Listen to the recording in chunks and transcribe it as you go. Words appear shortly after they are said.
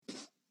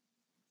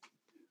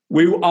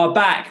We are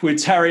back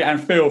with Terry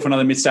and Phil for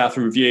another Mid-South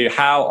review.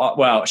 Shall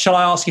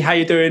I ask you how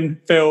you're doing,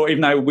 Phil,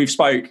 even though we've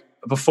spoke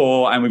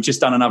before and we've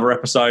just done another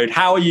episode?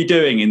 How are you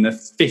doing in the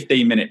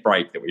 15-minute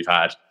break that we've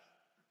had?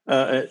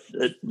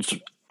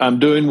 I'm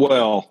doing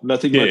well.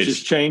 Nothing much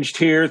has changed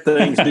here.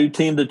 Things do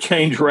tend to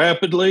change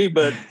rapidly,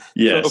 but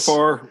so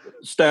far,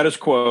 status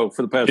quo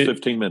for the past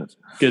 15 minutes.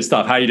 Good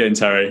stuff. How are you doing,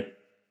 Terry?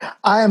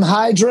 I am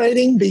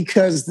hydrating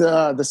because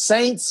the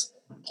Saints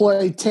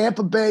play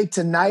Tampa Bay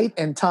tonight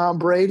and Tom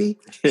Brady.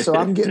 So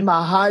I'm getting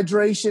my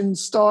hydration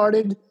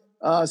started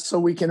so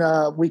we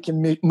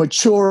can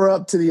mature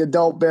up to the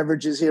adult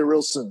beverages here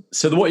real soon.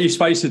 So what you're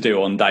supposed to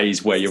do on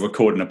days where you're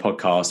recording a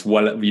podcast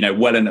well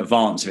in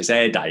advance of its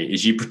air date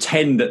is you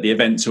pretend that the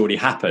event's already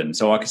happened.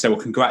 So I can say, well,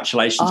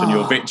 congratulations on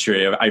your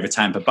victory over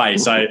Tampa Bay.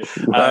 So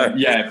but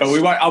we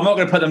won't. I'm not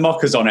going to put the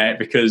mockers on it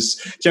because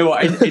do you know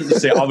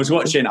what? I was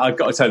watching. I've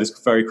got to tell this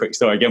very quick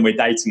story. Again, we're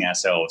dating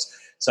ourselves.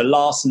 So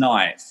last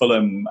night,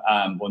 Fulham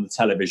on the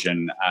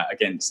television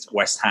against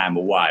West Ham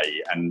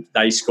away, and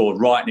they scored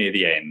right near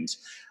the end.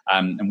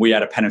 And we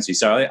had a penalty.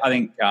 So I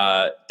think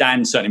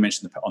Dan certainly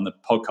mentioned on the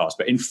podcast,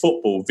 but in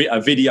football,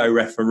 a video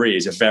referee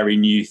is a very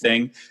new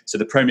thing. So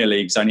the Premier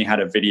League's only had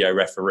a video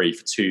referee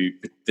for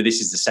this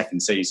is the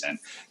second season.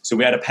 So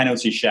we had a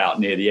penalty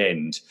shout near the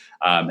end,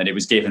 and it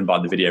was given by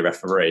the video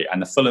referee.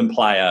 And the Fulham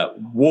player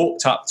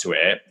walked up to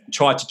it,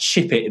 tried to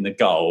chip it in the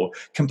goal,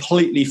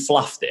 completely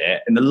fluffed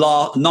it in the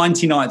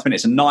 99th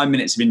minute, so 9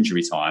 minutes of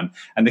injury time.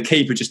 And the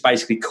keeper just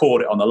basically caught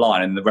it on the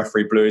line, and the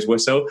referee blew his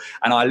whistle.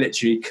 And I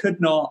literally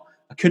could not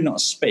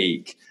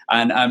speak.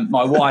 And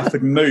my wife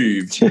had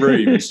moved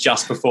rooms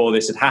just before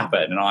this had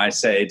happened. And I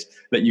said,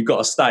 look, you've got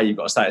to stay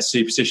at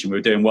Superstition. We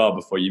were doing well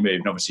before you moved.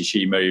 And obviously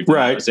she moved.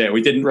 Right. That was it.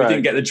 We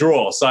didn't get the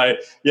draw. So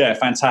yeah,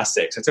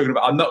 fantastic. So talking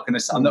about, I'm not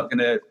going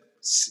to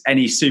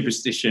any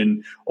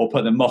superstition or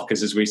put the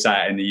mockers, as we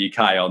say it in the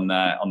UK, on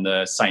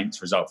the Saints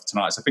result for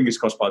tonight. So fingers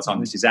crossed by the time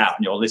this is out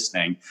and you're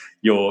listening,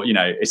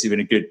 it's been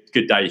a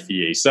good day for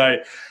you. So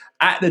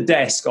at the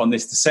desk on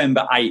this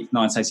December 8th,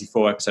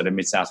 1984 episode of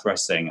Mid-South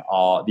Wrestling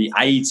are the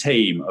A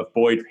team of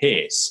Boyd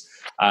Pierce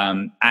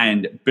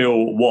and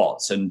Bill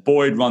Watts. And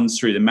Boyd runs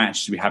through the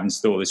matches we have in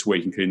store this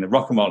week, including the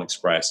Rock and Roll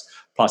Express,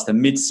 plus the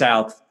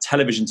Mid-South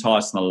television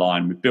title on the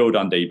line with Bill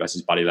Dundee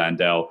versus Buddy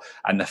Landell.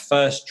 And the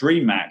first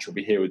dream match will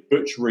be here with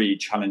Butch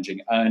Reed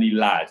challenging Ernie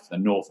Ladd for the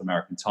North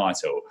American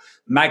title.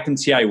 Magnum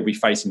TA will be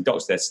facing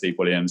Dr. Death Steve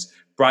Williams.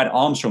 Brad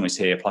Armstrong is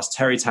here, plus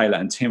Terry Taylor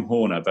and Tim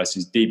Horner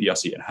versus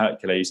DiBiase and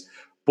Hercules.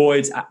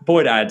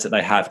 Boyd adds that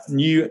they have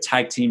new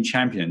tag team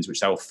champions, which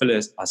they will fill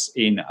us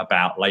in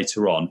about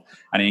later on.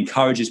 And he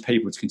encourages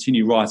people to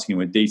continue writing in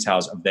with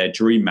details of their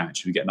dream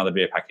match. We get another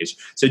beer package.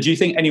 So do you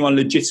think anyone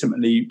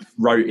legitimately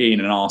wrote in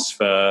and asked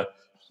for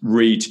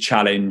Reed to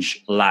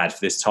challenge Ladd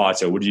for this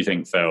title? What do you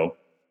think, Phil?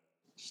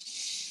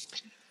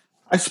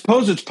 I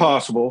suppose it's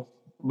possible.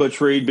 Butch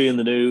Reed being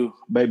the new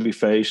baby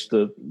face,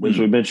 as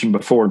we mentioned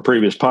before in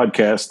previous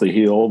podcasts, the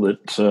heel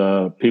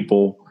that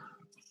people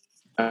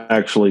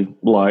actually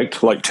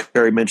liked, like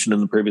Terry mentioned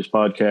in the previous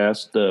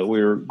podcast.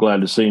 We were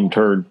glad to see him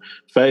turn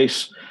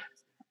face,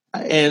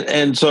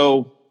 and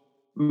so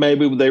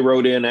maybe they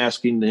wrote in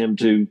asking him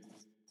to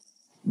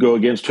go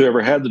against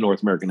whoever had the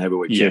North American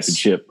Heavyweight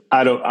Championship.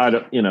 I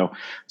don't.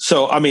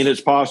 So I mean,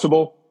 it's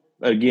possible.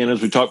 Again,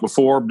 as we talked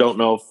before, don't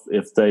know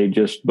if they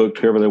just booked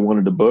whoever they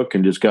wanted to book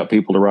and just got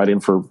people to write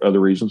in for other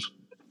reasons.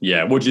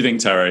 Yeah. What do you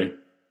think, Terry?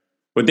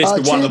 Would this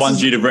be one of the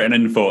ones you'd have written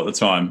in for at the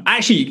time?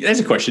 Actually, there's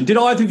a question. Did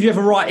either of you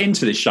ever write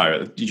into this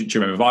show? Do you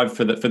remember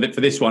for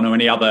this one or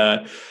any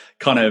other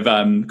kind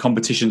of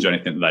competitions or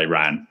anything that they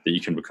ran that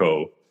you can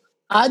recall?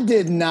 I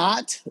did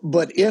not,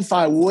 but if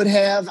I would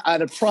have,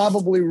 I'd have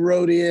probably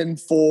wrote in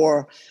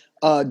for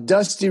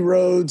Dusty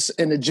Rhodes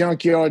and the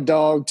Junkyard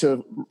Dog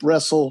to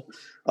wrestle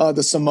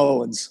the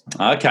Samoans.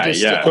 Okay,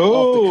 yeah.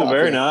 Oh,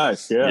 very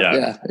nice.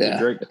 Yeah.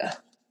 Great.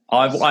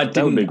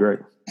 That would be great.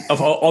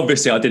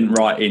 Obviously, I didn't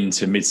write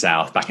into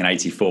Mid-South back in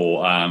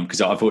 '84 because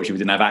unfortunately we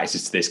didn't have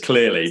access to this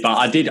clearly. But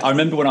I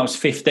remember when I was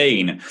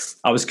 15,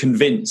 I was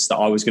convinced that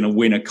I was going to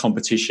win a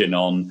competition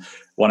on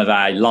one of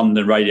our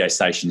London radio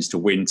stations to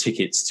win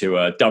tickets to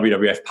a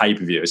WWF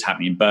pay-per-view that was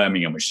happening in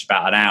Birmingham, which is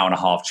about an hour and a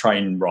half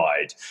train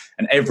ride.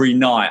 And every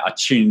night I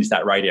tuned into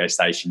that radio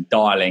station,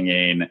 dialing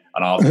in,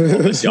 and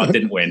obviously I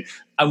didn't win.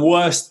 And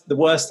the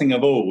worst thing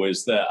of all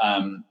was that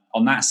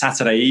on that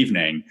Saturday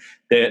evening,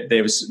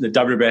 there was the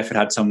WWF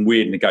had some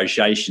weird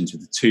negotiations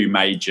with the two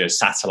major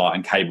satellite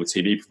and cable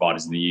TV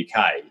providers in the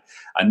UK,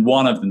 and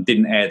one of them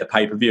didn't air the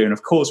pay-per-view. And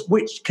of course,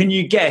 can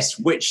you guess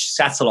which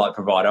satellite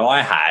provider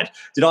I had?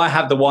 Did I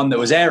have the one that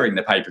was airing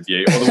the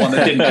pay-per-view or the one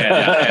that didn't air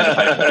the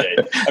pay-per-view?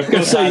 Of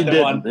course, I had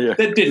the one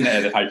that didn't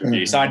air the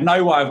pay-per-view. So I had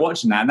no way of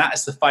watching that. And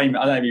that's the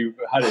famous, I don't know if you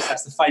heard this,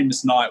 that's the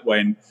famous night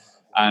when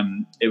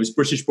it was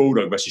British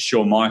Bulldog versus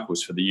Shawn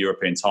Michaels for the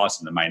European title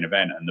in the main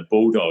event. And the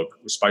Bulldog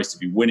was supposed to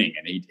be winning,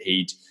 and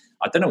he'd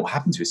I don't know what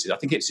happened to his sister. I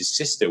think it was his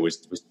sister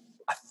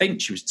I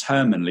think she was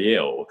terminally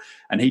ill,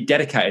 and he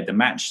dedicated the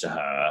match to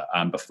her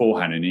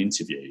beforehand in an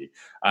interview.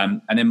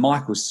 And then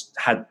Michaels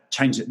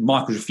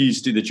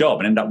refused to do the job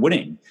and ended up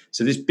winning.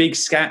 So this big,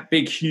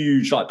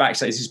 huge, like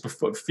backstage. This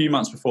is a few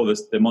months before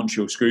the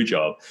Montreal screw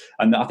job,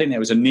 and I think there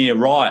was a near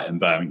riot in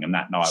Birmingham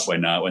that night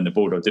when the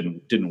Bulldog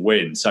didn't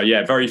win. So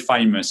yeah, very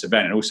famous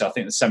event. And also, I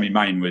think the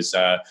semi-main was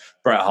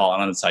Bret Hart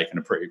and Undertaker,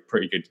 a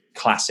pretty good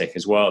classic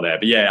as well there.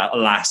 But yeah,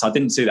 alas, I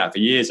didn't see that for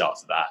years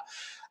after that.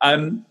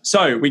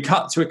 So we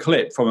cut to a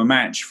clip from a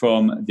match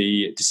from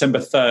the December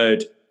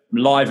 3rd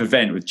live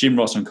event with Jim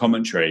Ross on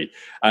commentary.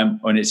 And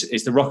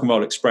it's the Rock and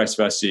Roll Express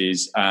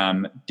versus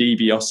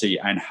DiBiase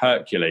and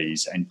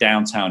Hercules in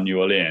downtown New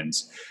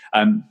Orleans.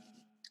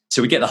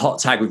 So we get the hot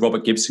tag with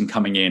Robert Gibson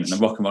coming in and the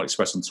Rock and Roll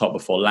Express on top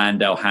before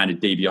Landell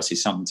handed DiBiase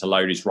something to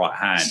load his right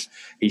hand.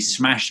 He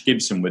smashed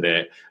Gibson with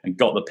it and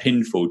got the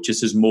pinfall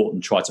just as Morton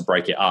tried to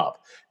break it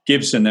up.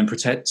 Morton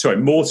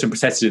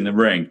protested in the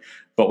ring,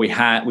 but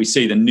we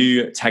see the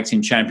new tag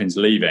team champions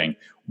leaving.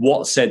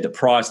 Watt said that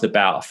prior to the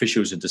bout,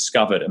 officials had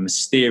discovered a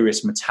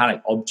mysterious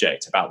metallic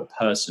object about the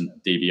person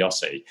of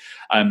DiBiase.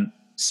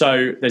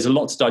 So there's a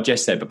lot to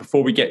digest there. But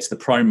before we get to the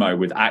promo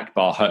with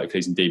Akbar,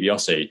 Hercules, and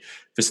DiBiase,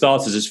 for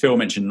starters, as Phil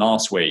mentioned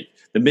last week,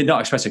 the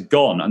Midnight Express are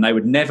gone, and they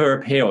would never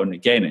appear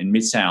again in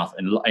Mid-South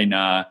and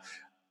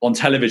on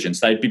television.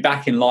 So they'd be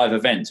back in live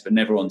events, but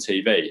never on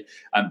TV.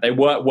 They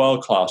worked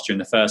world class during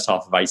the first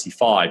half of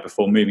 '85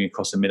 before moving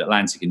across the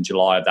Mid-Atlantic in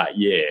July of that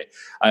year.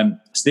 So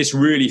this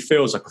really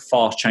feels like a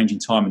fast changing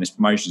time in this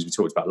promotion, as we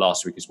talked about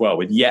last week as well,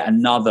 with yet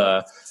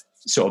another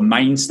sort of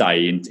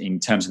mainstay in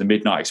terms of the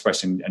Midnight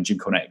Express and Jim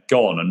Cornette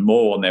gone, and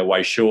more on their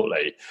way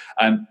shortly.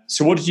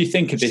 So what did you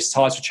think of this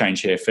title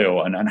change here,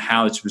 Phil, and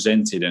how it's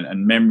presented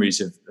and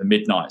memories of the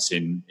Midnights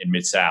in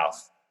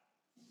Mid-South?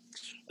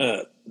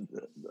 As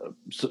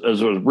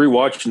I was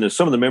rewatching this,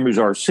 some of the memories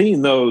are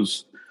seeing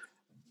those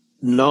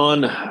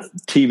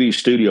non-TV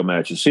studio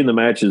matches, seeing the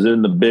matches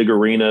in the big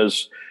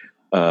arenas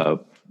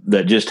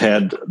that just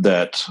had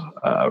that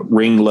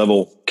ring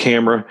level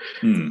camera.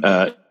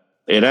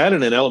 It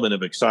added an element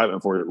of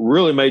excitement for it. It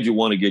really made you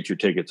want to get your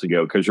tickets to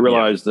go because you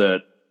realize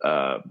that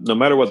no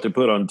matter what they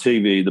put on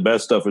TV, the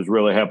best stuff is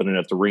really happening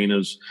at the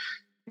arenas.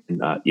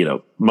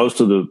 Most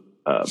of the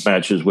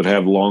matches would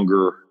have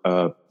longer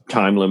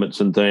time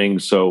limits and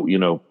things. So,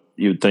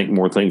 you'd think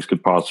more things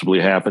could possibly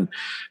happen.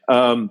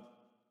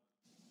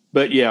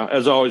 But yeah,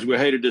 as always, we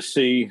hated to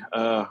see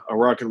a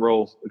Rock and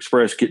Roll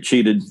Express get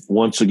cheated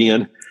once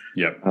again.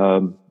 Yep.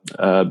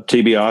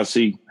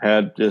 DiBiase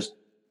had just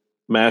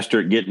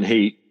mastered getting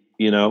heat,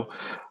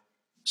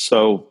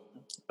 So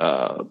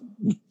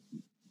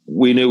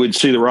we knew we'd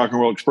see the Rock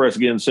and Roll Express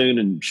again soon,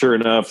 and sure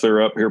enough,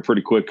 they're up here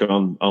pretty quick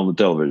on the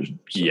television.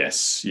 So.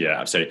 Yes, yeah,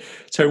 absolutely.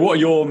 So, what are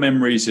your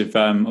memories of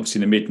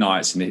obviously the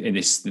Midnights in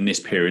this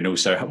period? And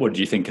also, what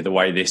do you think of the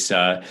way this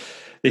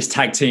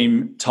tag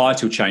team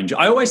title change?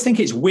 I always think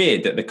it's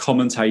weird that the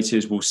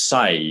commentators will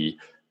say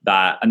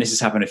that, and this has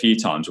happened a few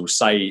times. Will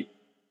say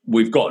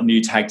we've got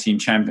new tag team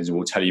champions, and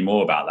we'll tell you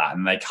more about that.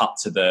 And they cut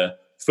to the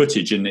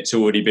footage, and it's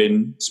already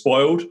been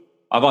spoiled.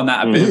 I find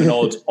that a bit of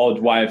an odd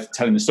way of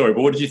telling the story.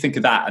 But what did you think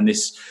of that and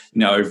this,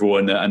 overall,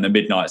 and the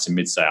Midnights in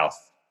Mid-South?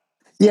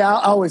 Yeah,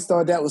 I always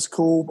thought that was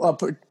cool.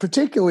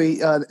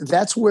 Particularly,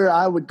 that's where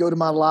I would go to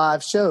my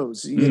live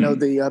shows.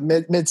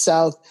 The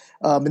Mid-South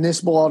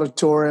Municipal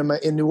Auditorium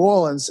in New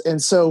Orleans,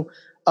 and so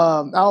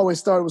I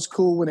always thought it was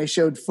cool when they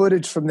showed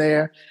footage from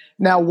there.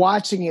 Now,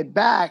 watching it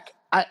back,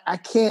 I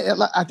can't.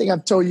 I think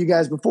I've told you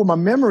guys before. My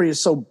memory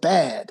is so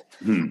bad.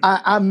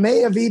 I may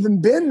have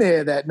even been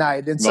there that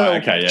night. And so,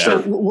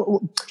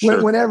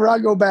 whenever I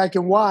go back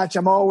and watch,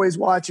 I'm always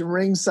watching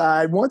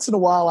ringside. Once in a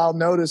while, I'll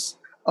notice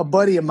a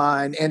buddy of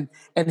mine,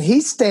 and he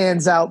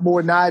stands out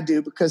more than I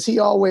do because he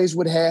always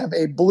would have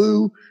a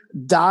blue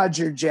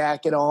Dodger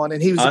jacket on,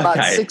 and he was about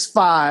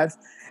 6'5".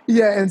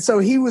 Yeah, and so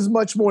he was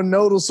much more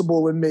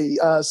noticeable than me.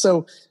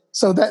 So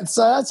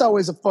that's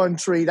always a fun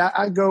treat.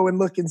 I go and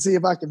look and see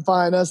if I can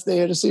find us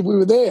there to see if we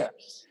were there.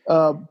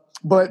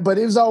 But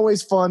it was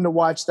always fun to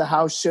watch the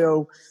house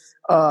show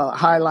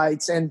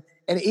highlights. And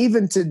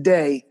even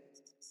today,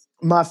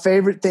 my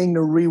favorite thing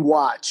to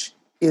rewatch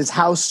is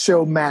house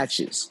show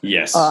matches.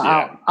 Yes.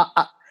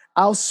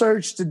 I'll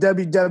search the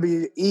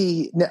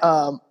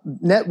WWE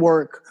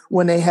network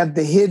when they have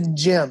the hidden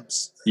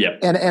gems. Yeah.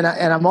 And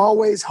I'm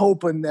always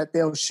hoping that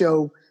they'll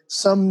show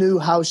some new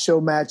house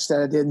show match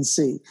that I didn't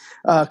see.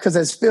 Because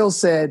as Phil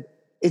said,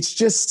 it's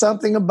just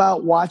something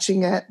about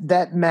watching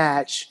that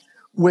match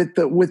with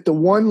the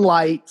one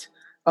light.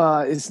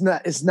 It's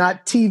not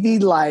TV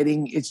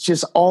lighting. It's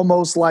just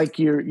almost like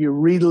you're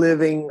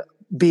reliving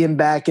being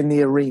back in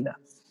the arena.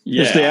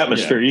 Yeah, it's the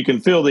atmosphere. Yeah. You can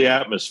feel the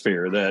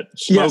atmosphere, that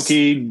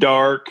smoky,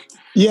 dark.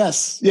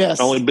 Yes.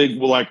 Only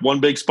one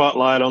big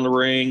spotlight on the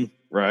ring.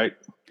 Right.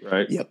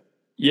 Yep.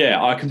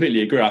 Yeah, I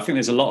completely agree. I think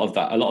there's a lot of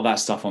that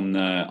stuff on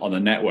the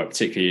network,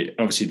 particularly.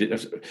 Obviously,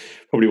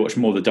 probably watch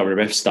more of the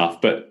WWF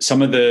stuff, but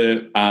some of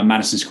the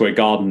Madison Square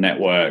Garden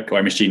network or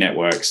MSG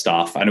network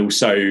stuff, and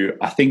also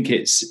I think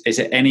is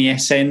it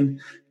NESN,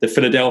 the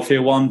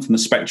Philadelphia one from the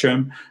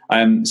Spectrum.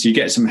 So you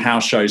get some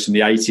house shows from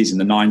the 80s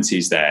and the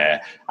 90s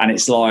there, and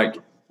it's like.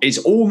 It's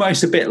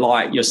almost a bit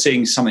like you're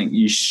seeing something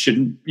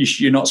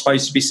you're not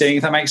supposed to be seeing,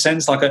 if that makes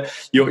sense. Like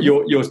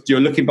you're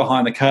looking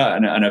behind the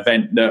curtain at an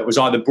event that was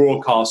either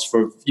broadcast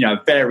for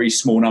a very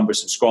small number of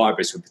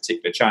subscribers for a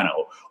particular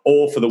channel,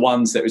 or for the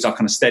ones that was like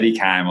on a steady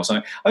cam or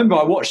something. I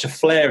remember I watched a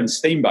Flair and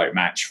Steamboat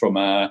match from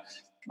I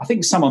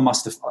think someone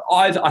must have.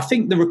 I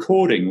think the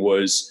recording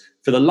was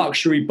for the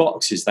luxury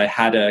boxes. They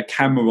had a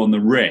camera on the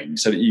ring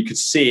so that you could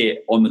see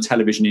it on the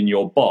television in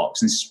your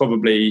box. And this is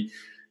probably.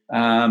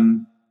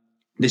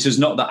 This was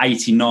not the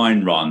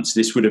 89 run, so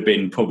this would have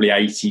been probably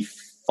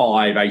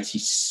 85,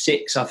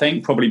 86, I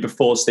think, probably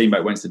before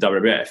Steamboat went to the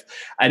WWF.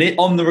 And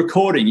on the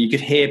recording, you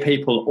could hear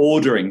people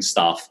ordering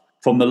stuff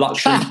from the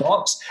luxury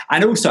box.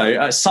 And also,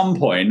 at some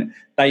point,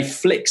 they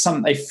flick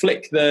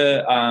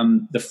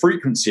the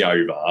frequency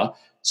over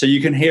so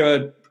you can hear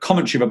a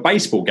commentary of a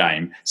baseball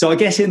game. So I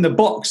guess in the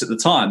box at the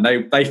time,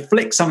 they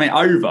flicked something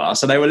over.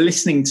 So they were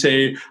listening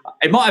to,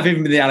 it might have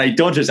even been the LA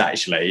Dodgers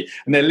actually,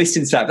 and they're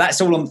listening to that.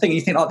 That's all on the thing.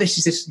 You think, oh, this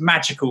is this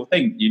magical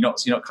thing you're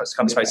not kind of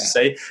supposed to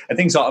see. And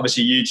things like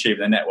obviously YouTube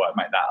and the network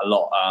make that a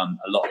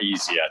lot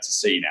easier to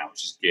see now,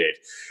 which is good.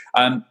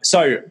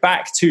 So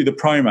back to the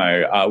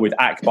promo with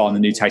Akbar and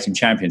the new tag team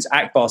champions.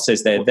 Akbar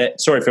says they're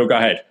sorry, Phil, go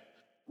ahead.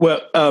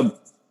 Well,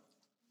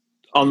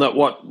 on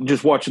that,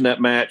 just watching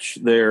that match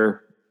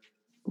there,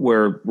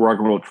 where Rock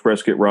and Roll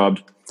Express get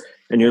robbed,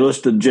 and you're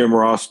listening to Jim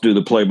Ross do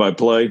the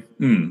play-by-play.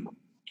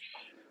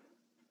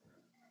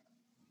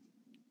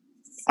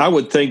 I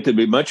would think it'd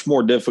be much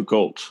more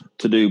difficult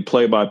to do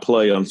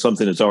play-by-play on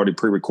something that's already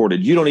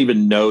pre-recorded. You don't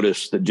even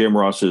notice that Jim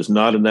Ross is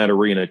not in that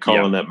arena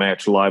calling that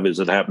match live as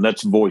it happened.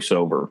 That's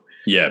voiceover.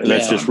 Yeah, and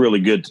that's just really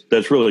good.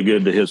 That's really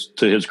good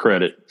to his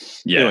credit.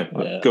 Yeah,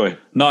 anyway, go ahead.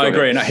 No, I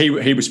agree. And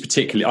he was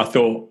particularly. I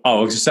thought. I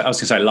was going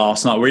to say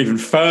last night. We're even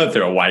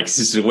further away because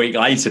this is a week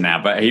later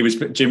now. But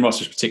Jim Ross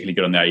was particularly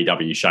good on the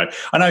AEW show.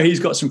 I know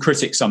he's got some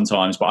critics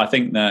sometimes, but I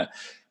think that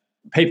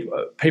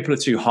people are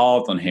too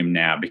hard on him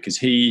now because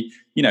he's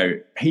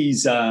not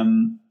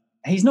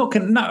going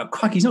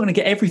to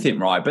get everything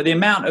right. But the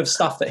amount of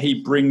stuff that he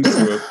brings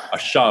to a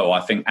show,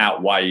 I think,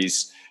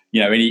 outweighs.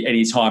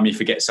 Any time he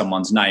forgets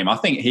someone's name, I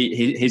think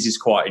his is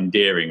quite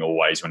endearing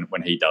always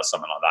when he does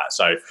something like that.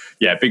 So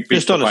yeah, big.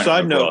 Just on a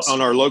side note,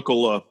 on our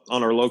local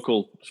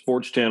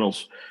sports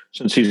channels,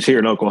 since he's here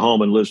in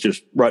Oklahoma and lives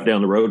just right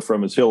down the road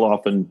from us, he'll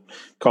often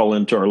call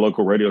into our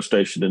local radio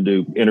station and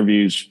do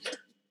interviews.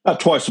 About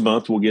twice a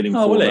month, we'll get him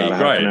for about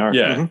half an hour.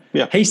 Yeah. Mm-hmm.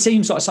 Yeah, he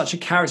seems like such a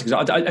character.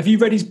 Have you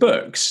read his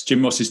books,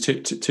 Jim Ross's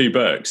two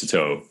books at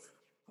all?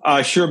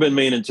 I sure been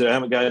meaning to. I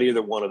haven't got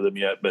either one of them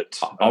yet, but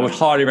I would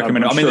highly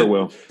recommend it. I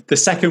mean, the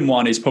second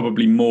one is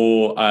probably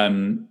more,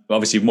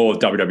 obviously more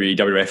WWE,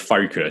 WWF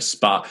focus.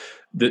 But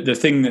the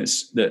thing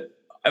it's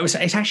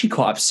actually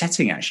quite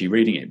upsetting actually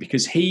reading it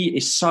because he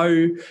just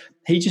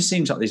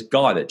seems like this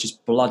guy that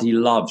just bloody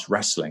loves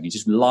wrestling. He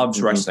just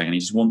loves wrestling and he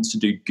just wants to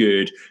do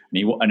good.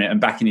 And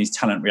back in his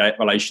talent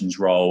relations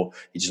role,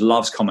 he just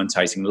loves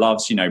commentating,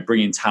 loves,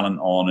 bringing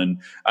talent on and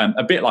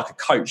a bit like a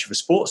coach of a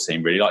sports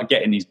team, really, like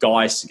getting these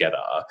guys together.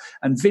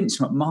 And Vince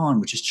McMahon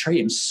would just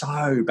treat him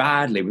so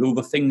badly with all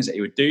the things that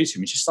he would do to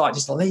him. He's just like,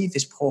 just leave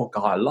this poor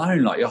guy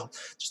alone. Like, you're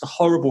just a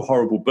horrible,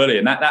 horrible bully.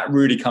 And that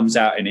really comes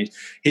out in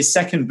his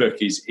second book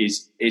is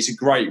a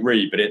great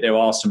read, but there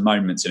are some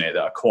moments in it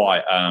that are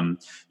quite,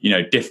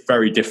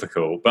 very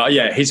difficult. But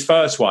yeah, his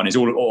first one is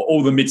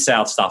all the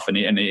Mid-South stuff and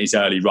his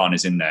early run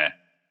is in there.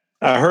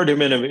 I heard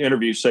him in an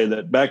interview say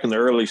that back in the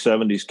early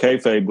 70s,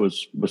 kayfabe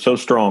was so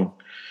strong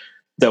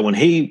that when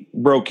he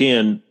broke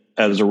in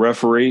as a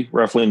referee,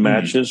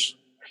 matches,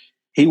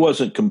 he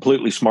wasn't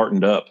completely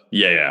smartened up.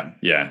 Yeah.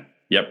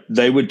 Yep.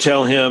 They would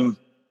tell him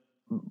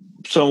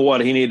some of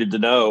what he needed to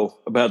know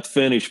about the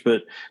finish,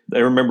 but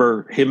they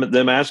remember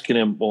them asking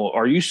him, well,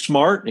 are you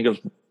smart? And he goes,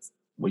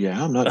 well,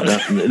 yeah, I'm not.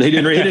 He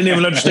didn't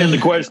even understand the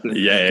question.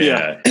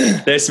 Yeah.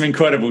 There's some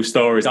incredible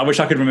stories. I wish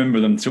I could remember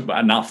them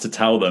enough to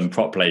tell them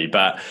properly.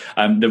 But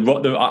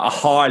I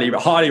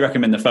highly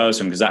recommend the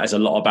first one because that is a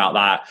lot about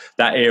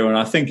that era, and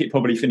I think it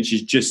probably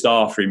finishes just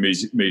after he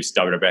moves to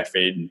WWF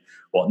in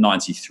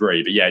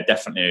 93. But yeah,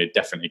 definitely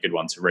a good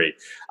one to read.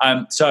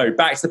 So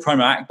back to the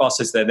promo. Akbar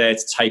says they're there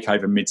to take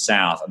over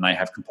Mid-South and they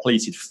have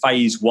completed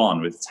phase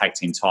 1 with the tag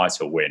team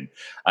title win.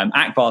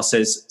 Akbar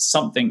says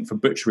something for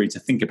Butchery to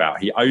think about.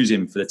 He owes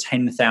him for the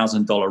 $10,000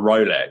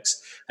 Rolex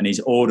and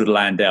he's ordered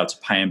Landau to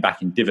pay him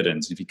back in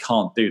dividends. And if he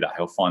can't do that,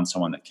 he'll find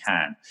someone that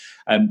can.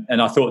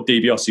 And I thought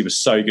DiBiase was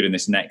so good in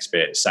this next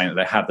bit, saying that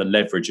they have the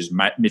leverage as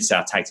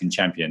Mid-South tag team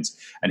champions.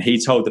 And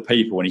he told the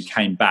people when he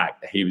came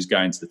back that he was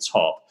going to the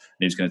top.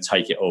 He was going to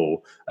take it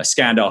all.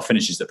 Scandal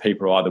finishes that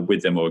people are either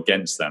with them or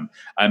against them.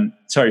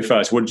 Terry,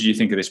 first, what did you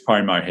think of this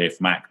promo here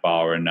from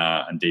Akbar and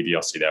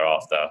DiBiase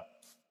thereafter?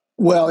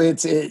 Well,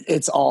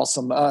 it's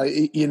awesome.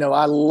 You know,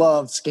 I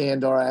love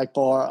Skandar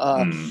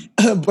Akbar,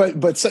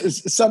 but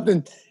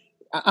something.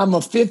 I'm a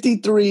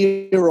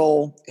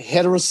 53-year-old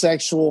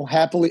heterosexual,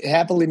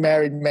 happily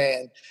married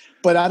man,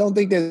 but I don't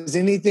think there's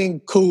anything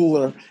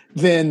cooler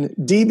than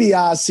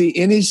DiBiase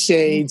in his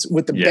shades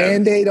with the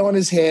Band-Aid on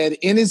his head,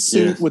 in his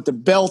suit with the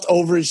belt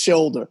over his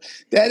shoulder.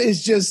 That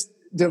is just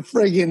the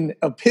friggin'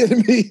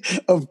 epitome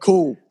of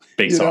cool.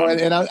 Big time.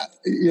 And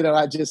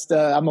I just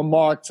I'm a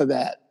mark for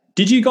that.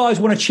 Did you guys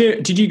want to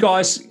cheer? Did you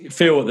guys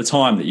feel at the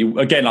time that you,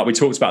 again, like we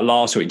talked about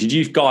last week, did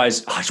you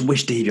guys, I just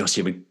wish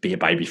DiBiase would be a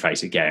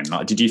babyface again?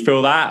 Like, did you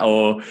feel that,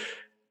 or?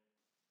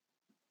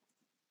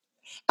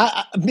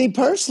 Me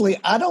personally,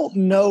 I don't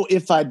know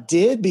if I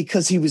did,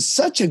 because he was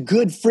such a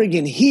good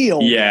friggin'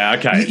 heel. Yeah,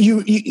 okay.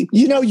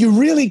 You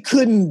really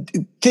couldn't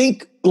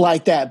think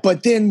like that.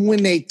 But then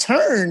when they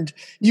turned,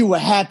 you were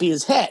happy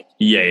as heck.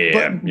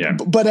 Yeah.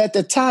 But at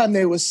the time,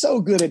 they were so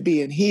good at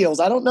being heels.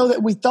 I don't know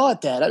that we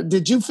thought that.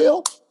 Did you,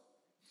 Phil?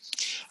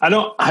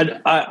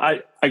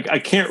 I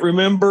can't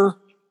remember.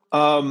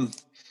 And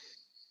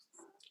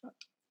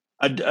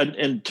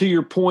to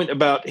your point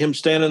about him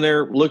standing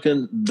there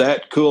looking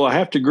that cool, I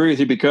have to agree with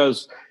you,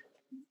 because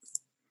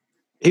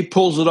he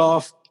pulls it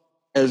off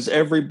as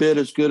every bit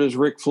as good as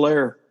Ric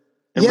Flair.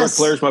 And Ric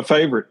Flair's my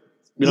favorite.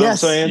 You know what I'm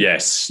saying?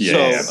 Yes.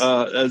 Yeah.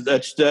 So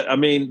that's that. I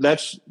mean,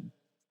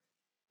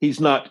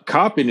 he's not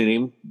copying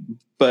him,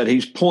 but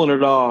he's pulling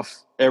it off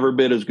every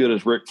bit as good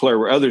as Ric Flair,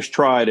 where others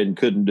tried and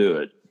couldn't do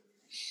it.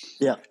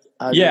 Yeah.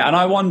 And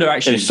I wonder,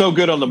 actually, and he's so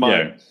good on the mic.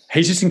 Yeah,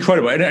 he's just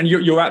incredible, and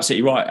you're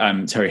absolutely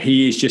right, Terry.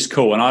 He is just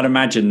cool, and I'd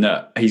imagine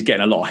that he's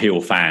getting a lot of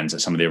heel fans at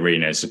some of the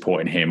arenas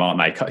supporting him, aren't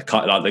they? Like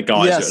the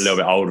guys that are a little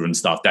bit older and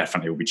stuff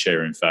definitely will be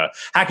cheering for.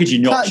 How could you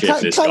not cheer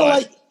for this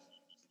guy?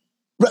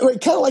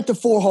 Kind of like the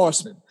Four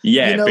Horsemen.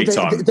 Yeah, big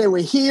time. They were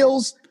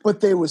heels,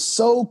 but they were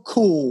so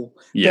cool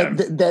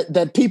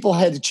that people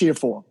had to cheer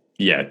for them.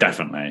 Yeah,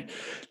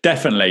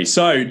 definitely.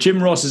 So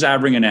Jim Ross is our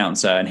ring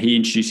announcer, and he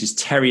introduces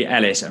Terry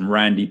Ellis and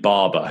Randy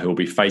Barber, who will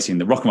be facing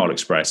the Rock and Roll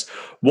Express.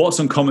 Watts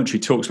on commentary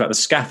talks about the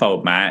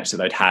scaffold match that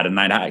they'd had, and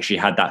they'd actually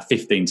had that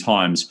 15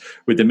 times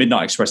with the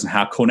Midnight Express, and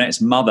how Cornette's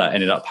mother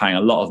ended up paying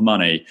a lot of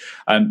money.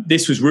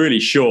 This was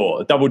really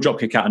short, a double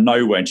dropkick out of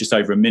nowhere in just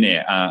over a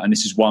minute, and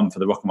this is one for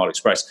the Rock and Roll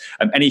Express.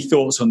 Any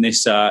thoughts on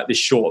this this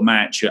short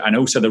match, and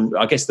also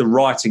the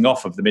writing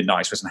off of the Midnight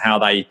Express and how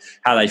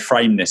they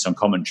framed this on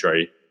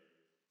commentary?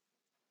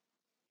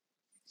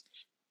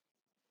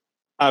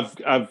 I've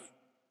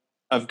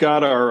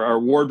got our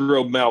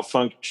wardrobe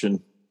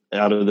malfunction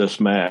out of this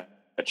match.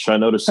 I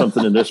noticed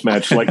something in this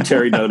match, like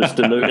Terry noticed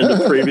in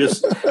the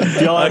previous.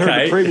 If y'all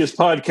heard the previous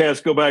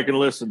podcast, go back and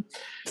listen.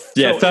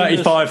 Yeah,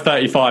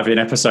 35 in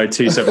episode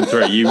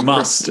 273. You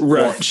must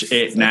watch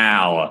it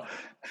now.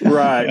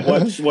 Right.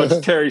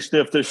 Watch Terry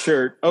sniff this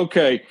shirt.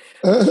 Okay.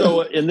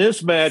 So in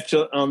this match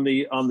on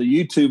the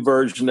YouTube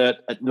version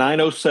at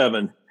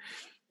 9:07.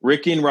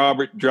 Ricky and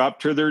Robert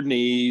dropped to their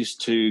knees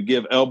to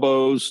give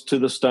elbows to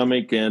the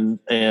stomach and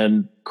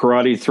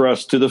karate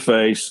thrusts to the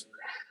face.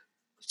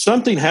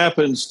 Something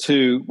happens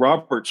to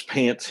Robert's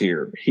pants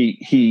here.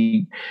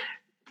 He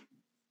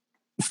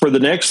for the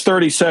next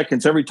 30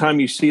 seconds, every time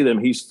you see them,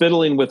 he's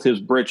fiddling with his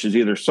breeches.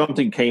 Either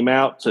something came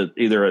out,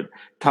 either a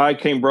tie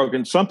came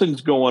broken, something's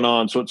going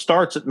on. So it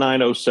starts at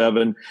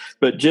 9:07.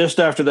 But just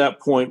after that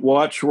point,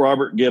 watch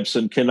Robert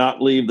Gibson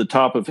cannot leave the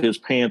top of his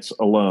pants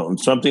alone.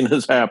 Something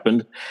has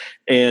happened,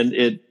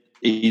 and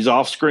he's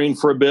off screen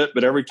for a bit,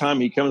 but every time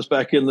he comes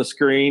back in the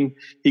screen,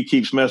 he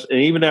keeps messing. And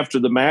even after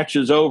the match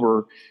is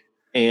over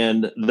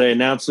and they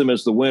announce them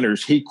as the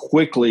winners, he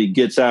quickly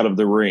gets out of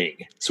the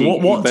ring. So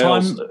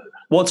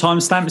what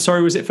time stamp,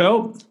 sorry, was it,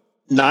 Phil?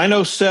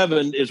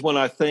 9:07 is when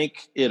I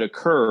think it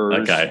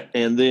occurs. Okay.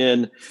 And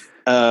then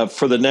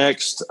for the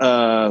next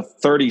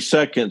 30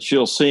 seconds,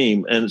 you'll see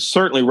him. And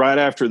certainly right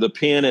after the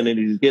pin, and then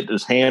he's getting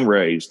his hand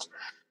raised.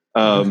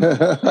 He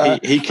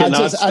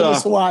cannot stop. I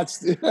just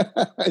watched.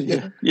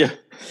 Yeah.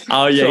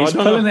 Oh, yeah. So he's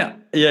pulling it.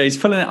 Yeah, he's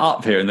pulling it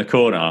up here in the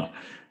corner.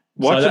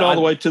 Watch it all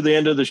the way to the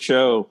end of the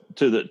show,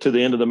 to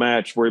the end of the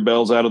match, where he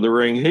bails out of the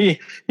ring.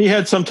 He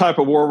had some type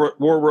of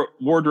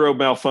wardrobe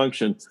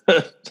malfunction.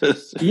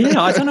 Yeah,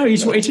 I don't know.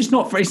 He's just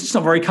not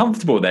very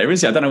comfortable there,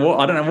 is he? I don't know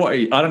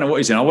what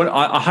he's in.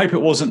 I hope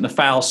it wasn't the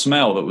foul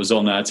smell that was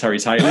on Terry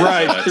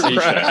Taylor's t-shirt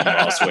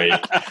last week,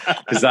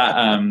 because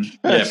that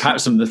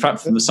perhaps from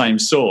the same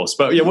source.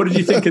 But yeah, what did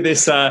you think of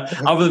this?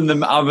 Other than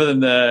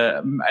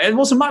the, it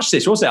wasn't much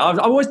this, was it?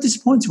 I was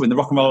disappointed when the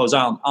Rock and Rollers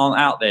aren't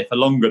out there for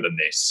longer than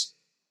this.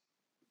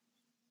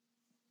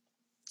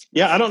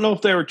 Yeah, I don't know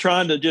if they were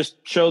trying to just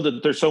show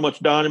that there's so much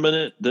dynamite in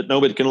it that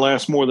nobody can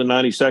last more than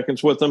 90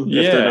 seconds with them.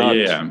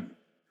 Yeah.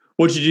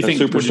 What did you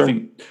think? What did you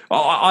think?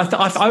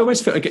 I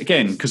always feel,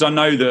 again, because I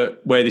know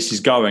that where this is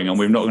going, and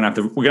we're going to have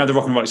the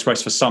Rock and Roll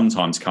Express for some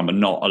time to come, and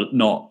not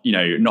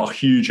a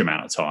huge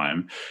amount of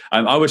time. I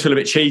always feel a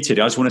bit cheated.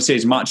 I just want to see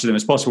as much of them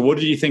as possible. What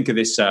did you think of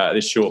this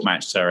short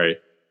match, Terry?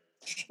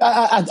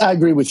 I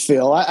agree with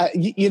Phil.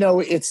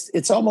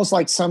 It's almost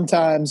like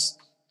sometimes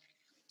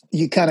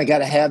you kind of got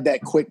to have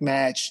that quick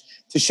match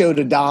to show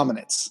the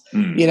dominance.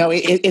 You know,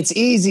 it's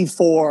easy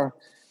for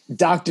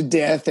Dr.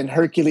 Death and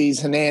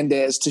Hercules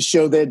Hernandez to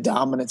show their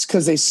dominance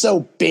because they're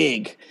so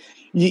big,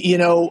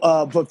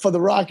 but for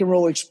the Rock and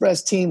Roll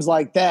Express teams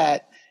like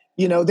that,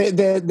 you know,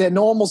 they're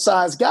normal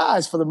sized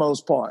guys for the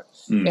most part.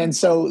 And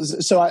so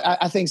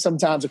I think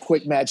sometimes a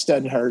quick match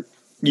doesn't hurt.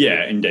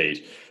 Yeah,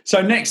 indeed.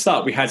 So next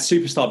up, we had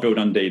Superstar Bill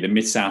Dundee, the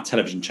Mid-South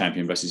Television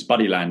Champion, versus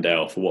Buddy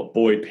Landel for what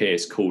Boyd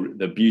Pierce called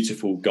the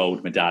beautiful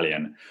gold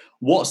medallion.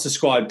 Watts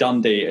described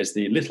Dundee as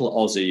the little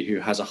Aussie who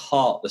has a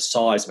heart the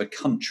size of a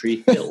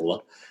country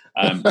hill,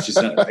 which is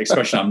an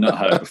expression I've not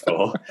heard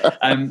before.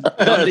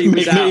 Dundee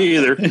was out. Me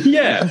either.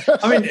 Yeah.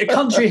 I mean, a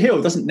country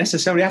hill doesn't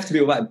necessarily have to be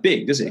all that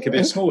big, does it? It could be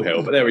a small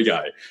hill, but there we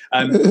go.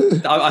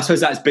 I suppose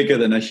that's bigger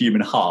than a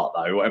human heart,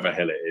 though, whatever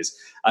hill it is.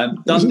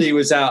 Dundee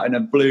was out in a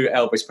blue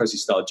Elvis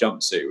Presley-style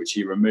jumpsuit, which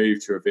he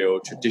removed to reveal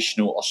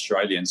traditional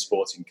Australian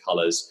sporting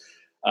colours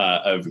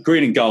of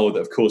green and gold that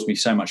have caused me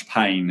so much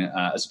pain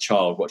as a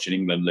child watching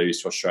England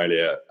lose to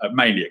Australia,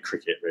 mainly at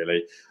cricket,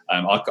 really.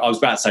 I was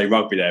about to say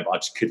rugby there, but I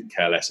just couldn't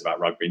care less about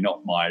rugby,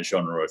 not my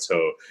genre at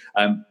all.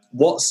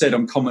 Watts said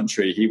on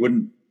commentary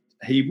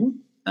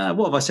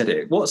what have I said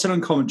here? Watts said on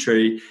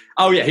commentary.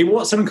 Oh, yeah.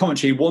 Watts said on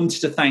commentary he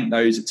wanted to thank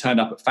those that turned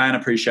up at Fan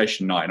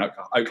Appreciation Night in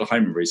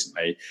Oklahoma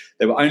recently.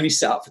 They were only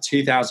set up for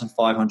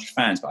 2,500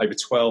 fans, but over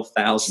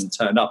 12,000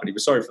 turned up, and he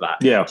was sorry for that.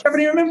 Yeah. Do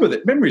you have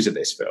any memories of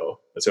this, Phil,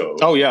 at all?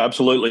 Oh, yeah,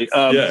 absolutely.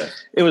 Yeah.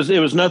 It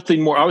was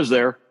nothing more. I was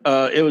there.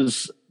 It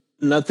was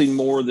nothing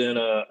more than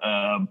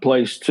a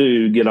place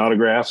to get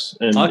autographs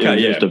and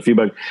just a few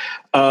bucks.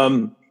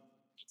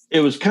 It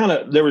was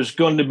there was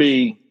going to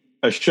be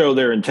a show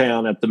there in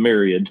town at the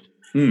Myriad.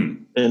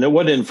 And it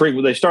wasn't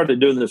infrequent. They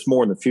started doing this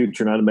more in the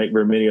future, not to make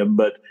very many of them,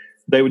 but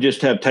they would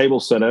just have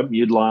tables set up.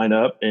 You'd line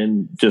up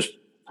and just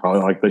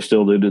probably like they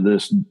still do to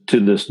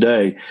this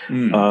day.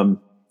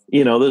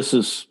 This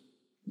is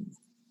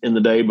in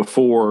the day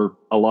before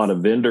a lot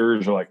of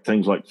vendors or like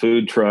things like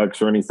food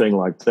trucks or anything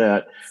like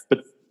that.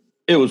 But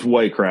it was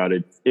way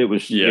crowded. It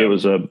was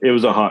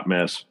a hot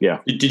mess. Yeah.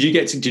 Did you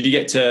get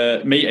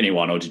to meet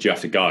anyone, or did you have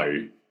to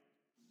go?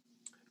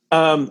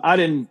 I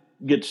didn't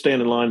get to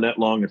stand in line that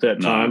long at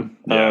that time.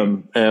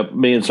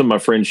 Me and some of my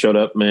friends showed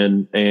up, but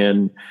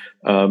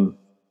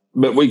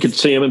we could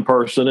see them in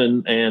person,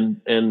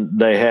 and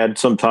they had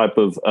some type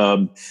of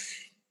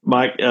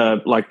mic,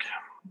 like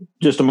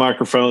just a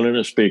microphone and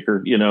a speaker,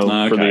 for the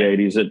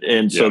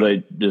 80s, so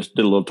they just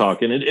did a little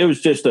talking. It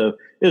was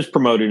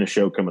promoting a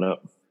show coming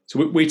up.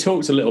 So we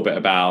talked a little bit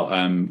about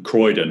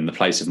Croydon, the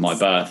place of my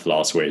birth,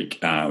 last week,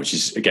 which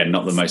is, again,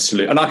 not the most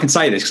and I can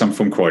say this because I'm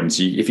from Croydon.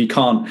 So if you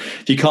can't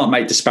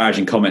make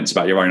disparaging comments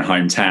about your own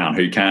hometown,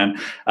 who can?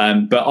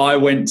 But I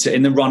went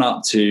in the run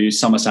up to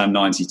SummerSlam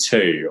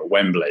 '92 at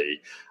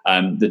Wembley.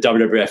 The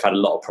WWF had a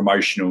lot of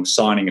promotional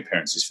signing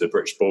appearances for the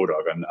British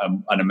Bulldog, and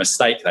a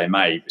mistake they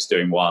made was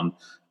doing one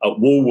at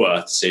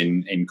Woolworths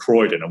in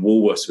Croydon, and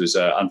Woolworths was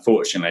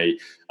unfortunately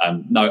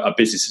a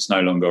business that's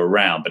no longer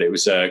around, but it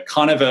was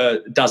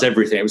does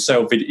everything. It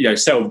would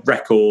sell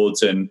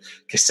records and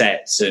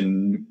cassettes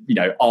and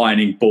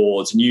ironing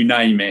boards and you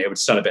name it. It would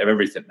sell a bit of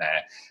everything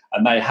there.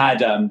 And they had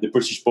the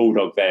British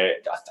Bulldog there.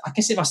 I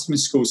guess it must have been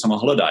school summer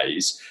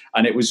holidays,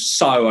 and it was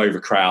so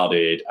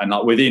overcrowded. And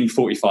like within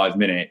 45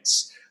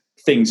 minutes,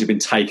 things had been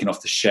taken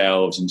off the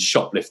shelves and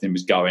shoplifting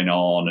was going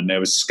on and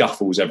there was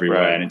scuffles everywhere,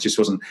 right. And it just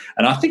wasn't.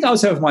 And I think I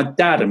was there with my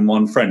dad and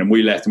one friend, and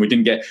we left, and we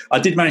didn't get. I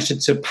did manage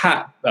to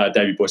pat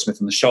Davey Boy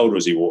Smith on the shoulder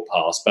as he walked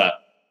past, but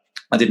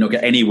I did not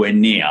get anywhere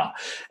near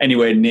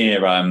getting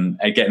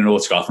an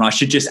autograph. And I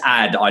should just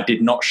add, I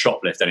did not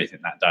shoplift anything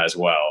that day as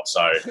well. So,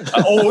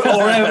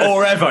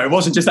 or ever. It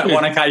wasn't just that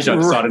one occasion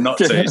I decided not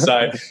to.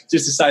 So, just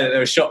to say that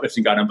there was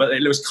shoplifting going on, but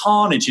it was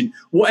carnage. And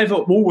whatever,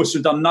 Woolworths would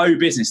have done no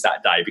business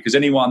that day, because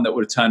anyone that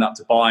would have turned up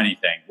to buy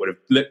anything would have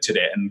looked at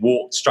it and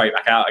walked straight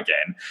back out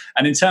again.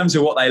 And in terms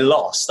of what they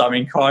lost, I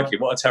mean, crikey,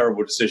 what a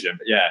terrible decision.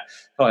 But yeah,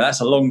 that's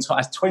a long time.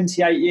 That's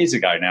 28 years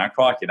ago now.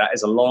 Crikey, that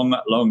is a long,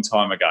 long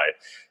time ago.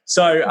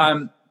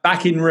 So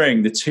back in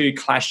ring, the two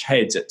clashed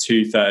heads at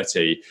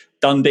 2:30.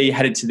 Dundee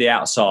headed to the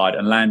outside,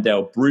 and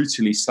Landel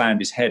brutally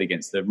slammed his head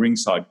against the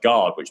ringside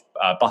guard, which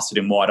busted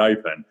him wide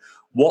open.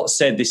 Watts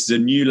said this is a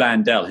new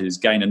Landel who's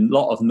gained a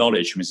lot of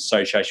knowledge from his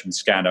association with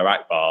Skandar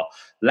Akbar.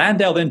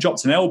 Landel then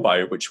dropped an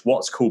elbow, which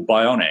Watts called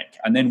bionic,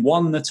 and then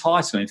won the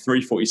title in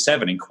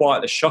 3:47 in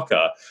quite the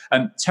shocker.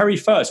 Terry,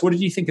 first, what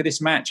did you think of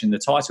this match and the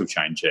title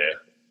change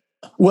here?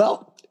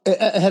 Well,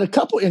 I had a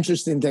couple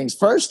interesting things.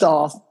 First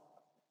off,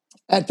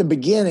 at the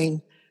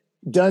beginning,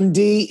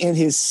 Dundee in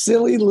his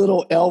silly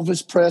little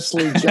Elvis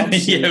Presley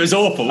jumpsuit. Yeah, it was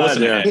awful,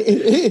 wasn't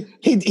it?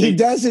 He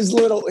does his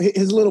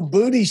little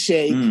booty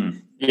shake.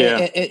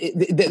 Yeah,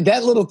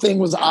 that little thing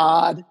was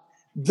odd.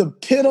 The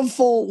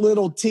pitiful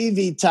little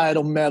TV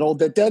title medal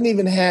that doesn't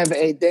even have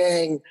a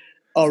dang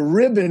a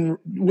ribbon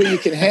where you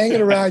can hang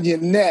it around your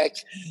neck.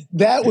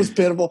 That was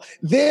pitiful.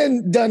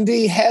 Then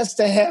Dundee has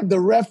to have the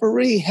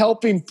referee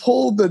help him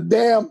pull the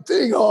damn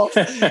thing off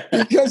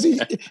because he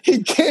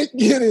can't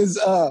get his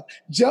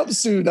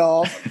jumpsuit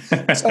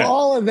off. So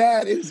all of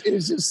that is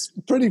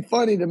just pretty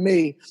funny to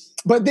me.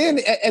 But then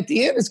at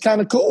the end, it's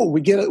kind of cool.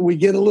 We get a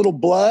little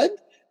blood,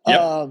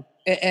 and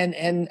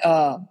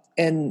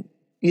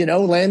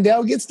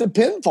Landell gets the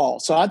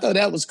pinfall. So I thought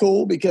that was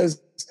cool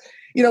because,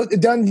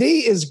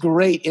 Dundee is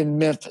great in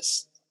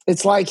Memphis.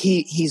 It's like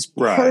he's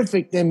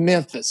perfect in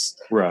Memphis.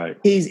 Right.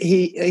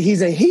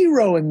 He's a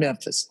hero in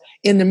Memphis.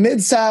 In the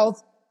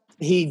Mid-South,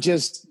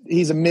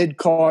 he's a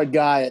mid-card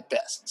guy at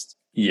best.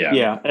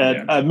 Yeah.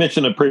 I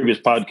mentioned in a previous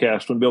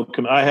podcast when Bill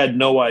came, I had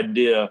no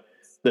idea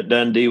that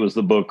Dundee was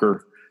the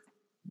booker.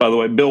 By the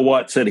way, Bill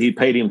Watt said he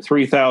paid him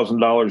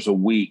 $3,000 a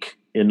week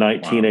in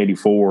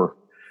 1984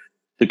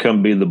 to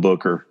come be the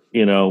booker,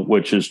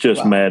 which is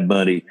just mad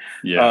money.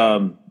 Yeah.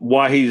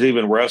 Why he's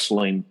even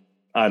wrestling,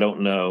 I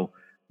don't know.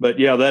 But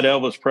yeah, that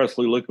Elvis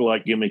Presley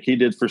lookalike gimmick he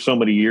did for so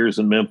many years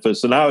in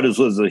Memphis. And I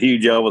was a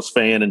huge Elvis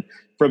fan. And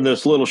from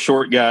this little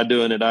short guy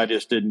doing it, I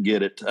just didn't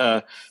get it.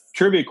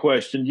 Trivia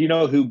question. Do you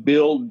know who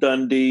Bill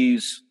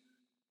Dundee's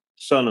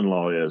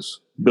son-in-law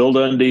is? Bill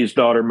Dundee's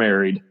daughter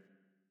married.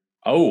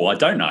 Oh, I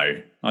don't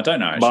know.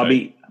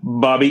 Actually.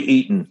 Bobby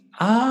Eaton.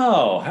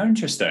 Oh, how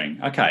interesting.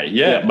 Okay.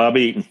 Yeah.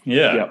 Bobby Eaton.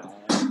 Yeah. Yep.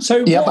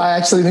 So I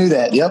actually knew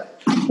that.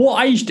 Yep.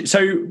 What age?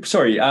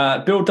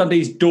 Bill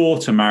Dundee's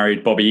daughter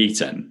married Bobby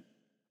Eaton.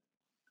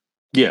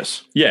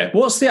 Yes. Yeah.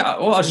 What's I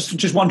was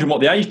just wondering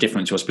what the age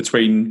difference was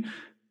between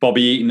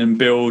Bobby Eaton and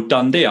Bill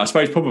Dundee. I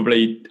suppose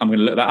probably I'm going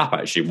to look that up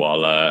actually.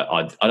 While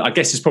I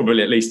guess it's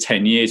probably at least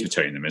 10 years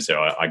between them.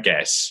 So I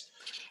guess.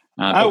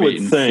 I would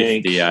Eaton,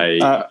 think.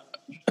 58.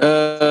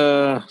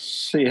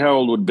 See, how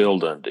old would Bill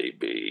Dundee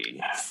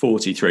be?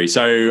 43.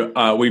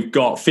 So we've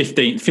got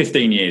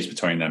 15 years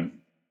between them.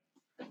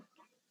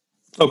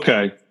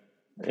 Okay.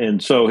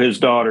 And so his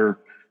daughter,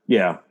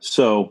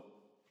 so,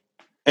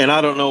 and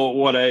I don't know at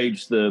what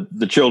age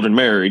the children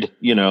married,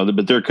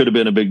 but there could have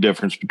been a big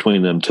difference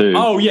between them too.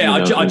 Oh yeah,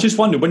 I just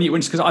wondered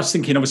because I was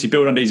thinking obviously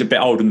Bill Dundee's a bit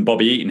older than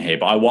Bobby Eaton here,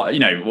 but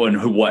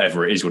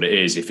whatever it is, what it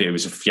is, if it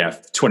was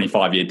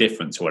 25-year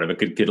difference or whatever,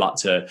 good luck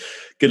to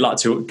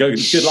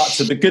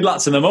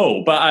them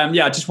all. But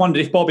I just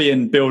wondered if Bobby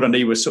and Bill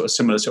Dundee were sort of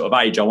similar sort of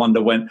age. I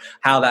wonder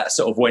how that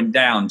sort of went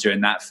down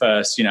during that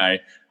first,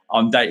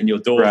 I'm dating your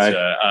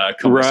daughter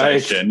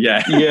conversation.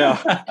 Right.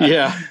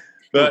 Yeah.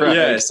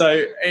 But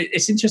so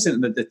it's interesting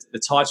that the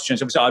title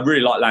change. Obviously, I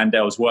really like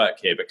Landell's work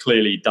here, but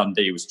clearly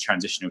Dundee was a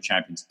transitional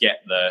champion to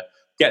get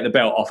the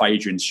belt off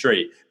Adrian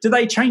Street. Do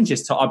they change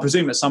this to? I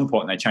presume at some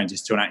point they change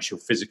this to an actual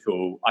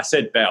physical. I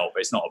said belt, but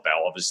it's not a belt,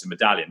 obviously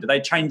medallion. Do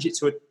they change it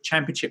to a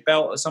championship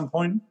belt at some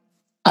point?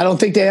 I don't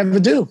think they ever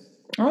do.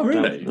 Oh,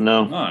 really?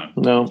 No.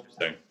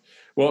 Interesting.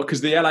 Well,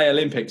 because the LA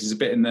Olympics is a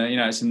bit in the,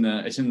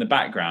 it's in the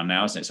background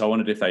now, isn't it? So I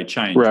wondered if they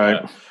changed.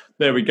 Right. But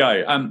there we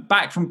go.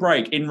 Back from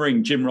break, in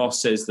ring, Jim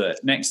Ross says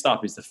that next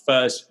up is the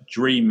first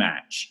dream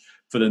match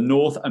for the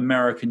North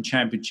American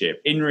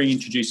Championship. In ring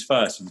introduced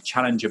first with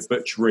challenger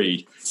Butch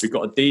Reed. We've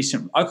got a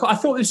decent. I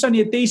thought there was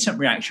only a decent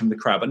reaction from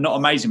the crowd, but not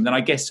amazing.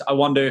 But then I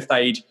wonder if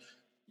they'd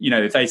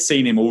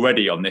seen him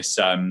already on this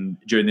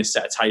during this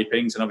set of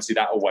tapings, and obviously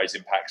that always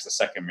impacts the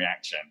second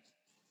reaction.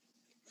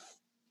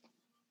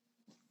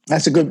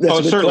 That's a good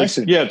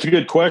question. Yeah, it's a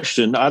good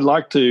question. I'd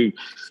like to,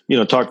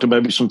 talk to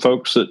maybe some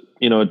folks that,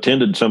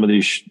 attended some of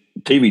these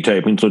TV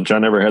tapings, which I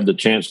never had the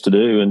chance to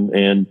do,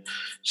 and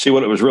see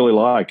what it was really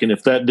like. And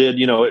if that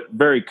did, it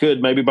very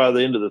could, maybe by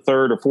the end of the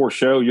third or fourth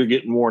show, you're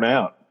getting worn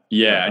out.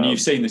 Yeah, and you've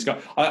seen this guy.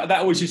 That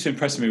always used to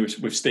impress me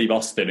with Steve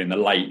Austin in the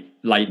late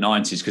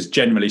 90s, because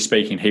generally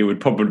speaking, he would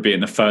probably be in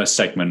the first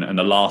segment and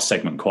the last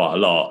segment quite a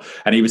lot,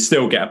 and he would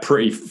still get a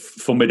pretty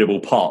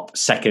formidable pop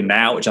second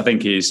out, which I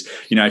think is,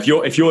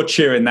 if you're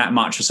cheering that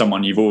much for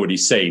someone you've already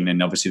seen,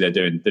 then obviously they're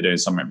doing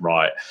something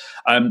right.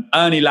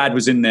 Ernie Ladd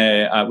was in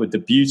there with the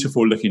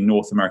beautiful looking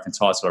North American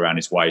title around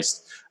his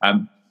waist.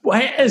 Well,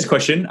 here's a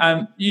question.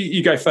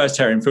 You go first,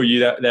 Terry, and Phil, you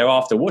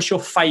thereafter. What's your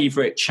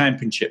favourite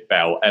championship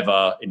belt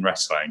ever in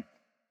wrestling?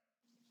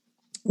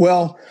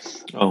 Well,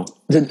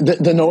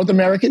 the North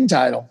American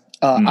title,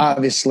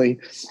 obviously,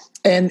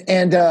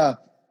 and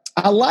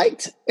I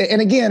liked,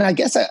 and again, I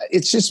guess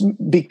it's just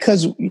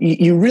because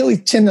you really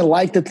tend to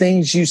like the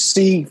things you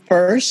see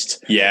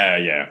first.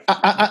 Yeah.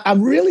 I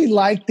really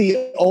liked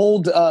the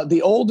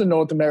older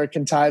North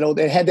American title.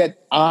 It had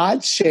that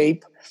odd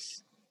shape.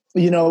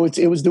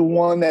 It was the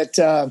one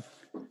that,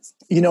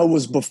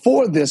 was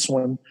before this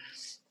one.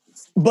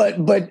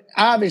 But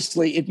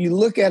obviously, if you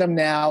look at them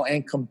now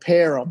and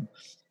compare them,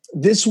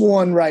 this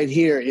one right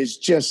here is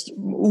just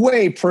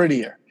way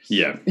prettier.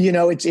 Yeah.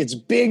 It's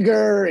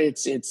bigger.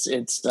 It's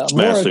more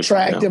massive,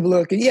 attractive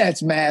looking. Yeah,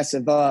 it's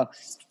massive.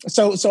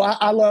 So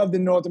I love the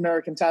North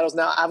American titles.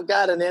 Now, I've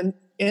got an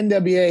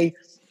NWA,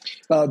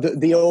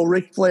 the old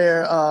Ric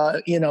Flair,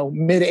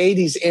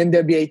 mid-'80s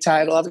NWA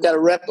title. I've got a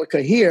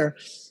replica here.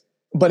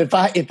 But if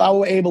I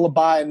were able to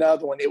buy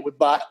another one, it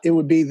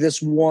would be this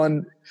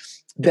one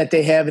that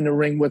they have in the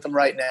ring with them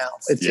right now.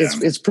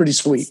 It's pretty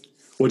sweet.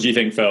 What do you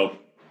think, Phil?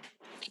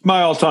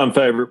 My all-time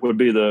favorite would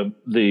be the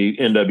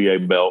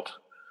NWA belt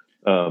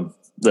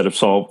that have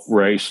saw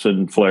Race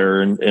and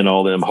Flair and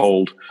all them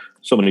hold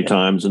so many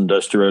times, and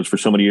Dusty Rhodes for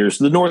so many years.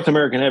 The North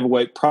American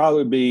Heavyweight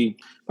probably be,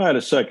 if I had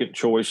a second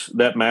choice,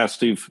 that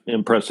massive,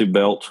 impressive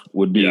belt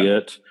would be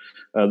it.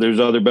 There's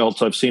other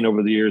belts I've seen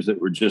over the years that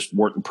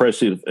weren't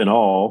impressive at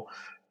all.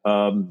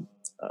 Some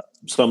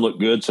look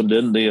good, some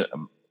didn't.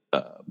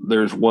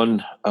 There's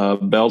one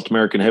belt,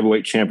 American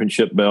Heavyweight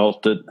Championship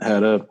belt, that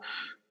had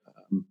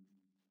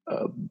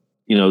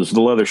it's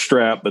the leather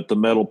strap, but the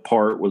metal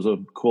part was a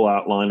cool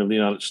outline of the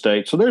United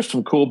States. So there's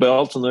some cool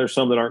belts, and there's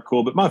some that aren't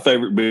cool. But my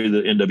favorite would be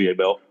the NWA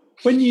belt.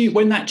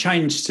 When that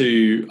changed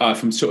to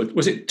from sort of,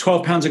 was it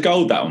 12 pounds of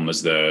gold? That one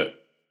was what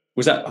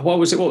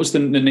was it? What was the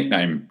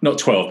nickname? Not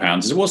 12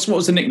 pounds. What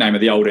was the nickname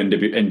of the old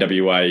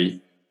NWA?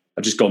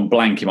 I've just gone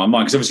blank in my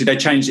mind because obviously they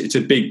changed it to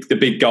the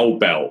big gold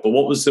belt. But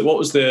what was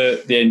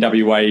the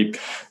NWA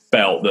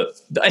belt that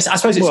I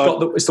suppose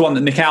it's the one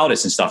that Nick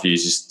Aldis and stuff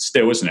uses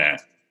still, isn't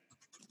it?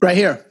 Right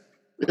here.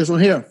 This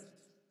one here.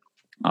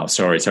 Oh,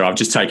 sorry. So that's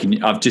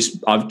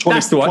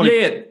the one.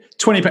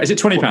 20. Is it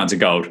 20 pounds of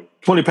gold?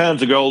 20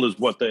 pounds of gold is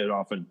what they'd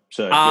often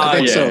say. I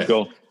think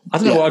so. I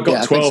don't know why I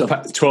got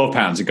 12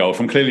 pounds of gold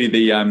from. Clearly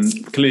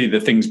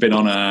the thing's been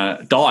on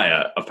a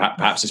diet of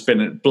perhaps it's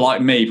been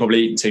like me, probably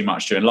eating too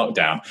much during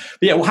lockdown.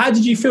 But yeah, well, how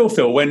did you feel,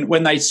 Phil,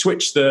 when they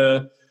switched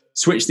the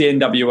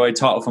NWA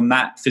title from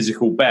that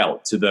physical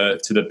belt to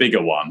the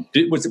bigger one?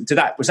 Was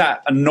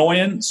that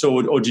annoyance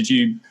or did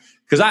you?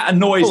 Because that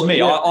annoys me.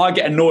 Yeah. I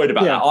get annoyed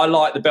about that. I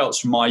like the belts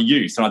from my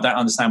youth, and I don't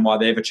understand why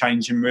they ever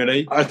change them,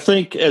 really. I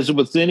think, as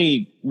with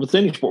any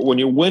sport, when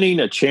you're winning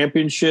a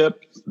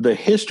championship, the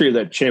history of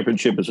that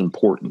championship is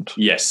important.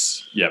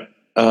 Yes. Yep.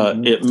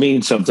 It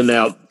means something.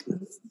 Now,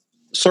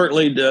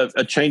 certainly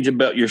a change of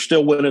belt, you're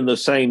still winning the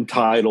same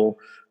title,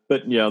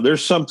 but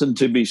there's something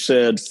to be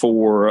said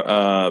for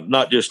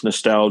not just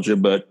nostalgia,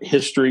 but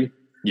history.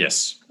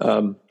 Yes.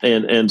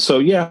 And so,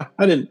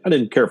 I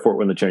didn't care for it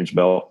when they changed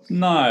belt.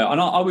 No.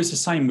 And I was the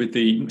same with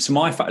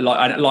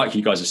like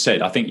you guys have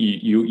said, I think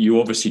you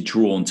obviously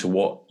drawn to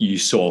what you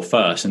saw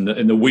first, and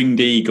the Winged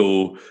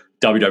Eagle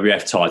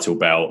WWF title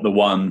belt, the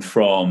one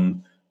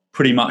from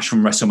pretty much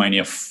from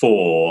WrestleMania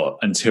 4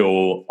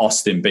 until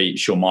Austin beat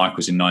Shawn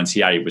Michaels in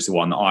 98 was the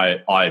one that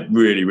I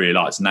really, really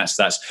liked. And that's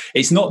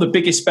it's not the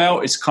biggest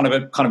belt. It's kind of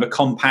a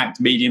compact,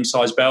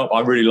 medium-sized belt.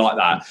 I really like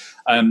that.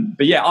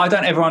 But yeah, I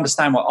don't ever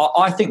understand why.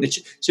 I think that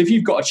so if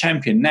you've got a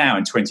champion now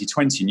in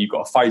 2020 and you've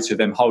got a photo of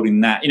them holding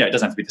that, it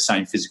doesn't have to be the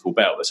same physical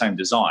belt, the same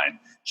design.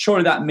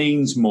 Surely that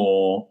means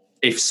more.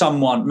 If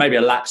someone, maybe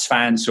a Lapsed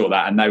fan, saw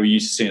that and they were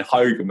used to seeing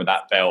Hogan with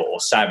that belt, or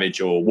Savage,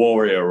 or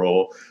Warrior,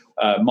 or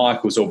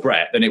Michaels or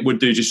Brett, then it would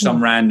do just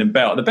some random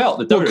belt. The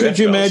WWF could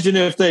you imagine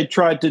if they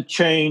tried to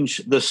change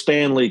the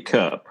Stanley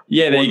Cup?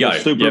 Yeah, there you go. The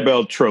Super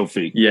Belt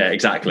trophy. Yeah,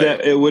 exactly.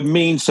 It would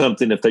mean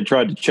something if they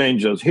tried to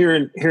change those. Here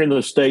in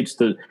the States,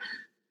 the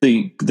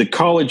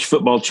college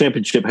football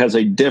championship has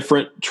a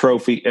different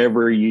trophy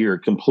every year,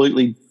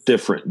 completely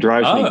different.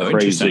 Drives me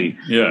crazy.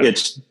 Yeah.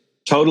 It's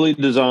totally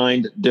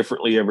designed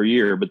differently every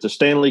year, but the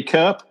Stanley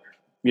Cup,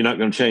 you're not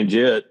going to change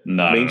it.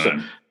 No.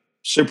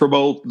 Super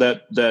Bowl,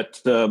 that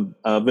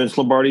Vince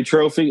Lombardi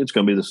trophy, it's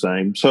going to be the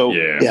same. So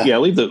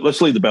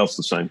let's leave the belts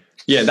the same.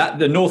 Yeah,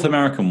 the North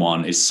American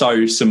one is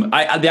so similar.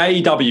 The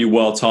AEW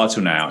World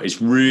Title now is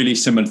really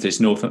similar to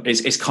this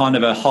It's kind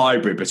of a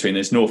hybrid between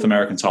this North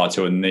American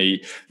title and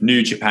the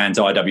New Japan's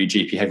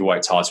IWGP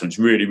Heavyweight title. It's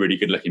really, really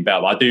good looking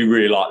belt. But I do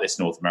really like this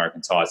North American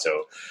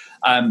title.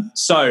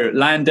 So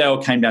Landell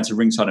came down to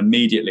ringside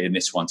immediately in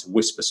this one to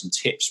whisper some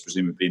tips,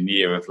 presumably in the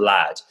ear of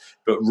Ladd.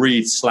 But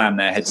Reed slammed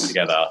their heads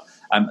together.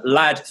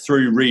 Ladd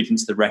threw Reed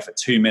into the ref at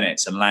 2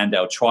 minutes, and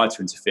Landell tried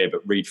to interfere,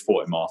 but Reed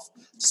fought him off.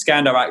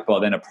 Skandar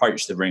Akbar then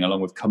approached the ring along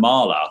with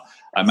Kamala,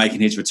 making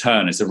his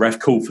return as the ref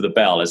called for the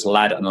bell as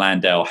Ladd and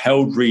Landell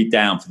held Reed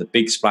down for the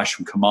big splash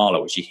from Kamala,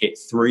 which he hit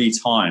 3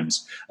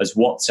 times, as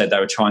Watt said they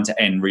were trying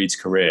to end Reed's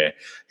career.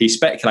 He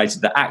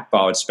speculated that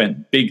Akbar had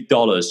spent big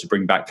dollars to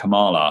bring back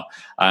Kamala,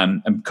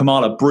 and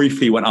Kamala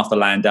briefly went after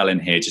Landell in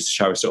here just to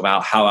show sort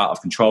of how out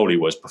of control he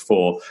was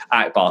before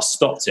Akbar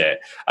stopped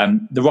it.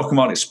 The Rock and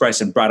Roll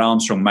Express and Brad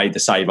Armstrong made the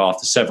save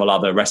after several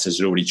other wrestlers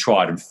had already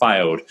tried and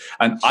failed.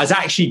 And I was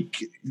actually,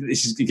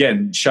 this is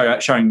again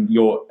showing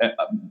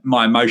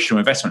my emotional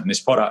investment in this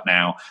product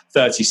now,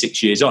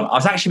 36 years on. I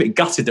was actually a bit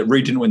gutted that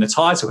Reed didn't win the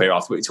title here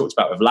after what we talked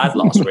about with Ladd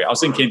last week. I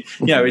was thinking,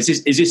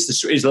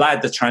 is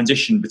Ladd the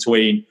transition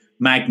between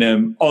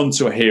Magnum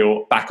onto a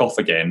heel, back off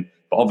again?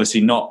 But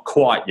obviously not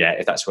quite yet,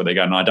 if that's where they're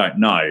going. I don't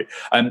know.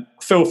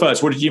 Phil,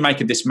 first, what did you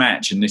make of this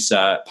match and this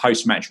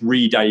post-match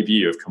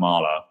re-debut of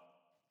Kamala?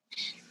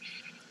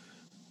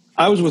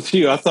 I was with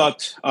you. I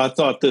thought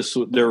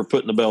they were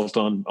putting the belt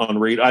on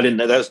Reed. I didn't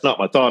know. That's not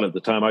my thought at the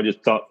time. I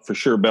just thought for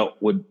sure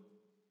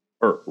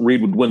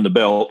Reed would win the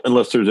belt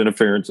unless there's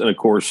interference. And of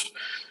course,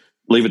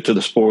 leave it to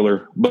the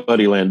spoiler,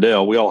 Buddy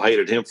Landell. We all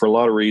hated him for a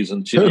lot of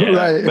reasons.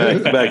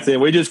 Right. Back then,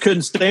 we just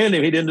couldn't stand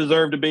him. He didn't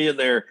deserve to be in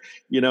there,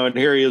 and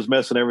here he is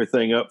messing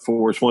everything up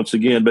for us once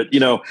again. But,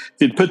 if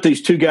you put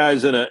these two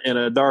guys in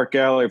a dark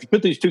alley, if you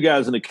put these two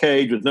guys in a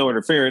cage with no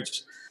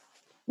interference,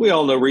 we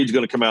all know Reed's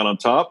going to come out on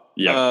top.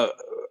 Yeah.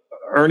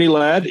 Ernie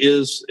Ladd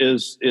is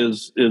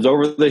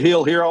over the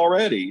hill here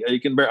already.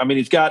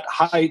 He's got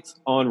height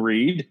on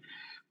Reed,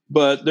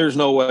 but there's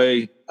no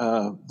way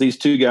these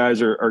two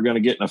guys are going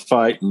to get in a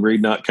fight and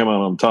Reed not come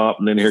out on top.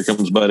 And then here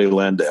comes Buddy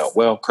Landell.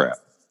 Well, crap.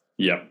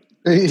 Yeah.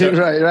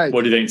 Right.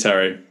 What do you think,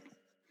 Terry?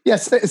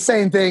 Yes,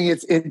 same thing.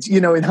 It's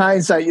in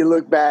hindsight, you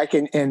look back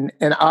and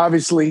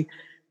obviously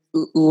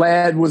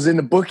Ladd was in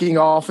the booking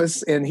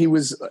office and he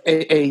was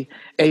he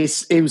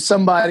was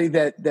somebody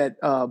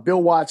that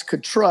Bill Watts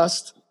could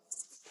trust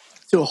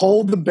to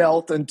hold the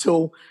belt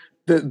until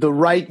the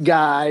right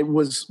guy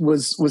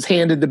was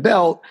handed the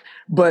belt.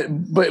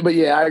 But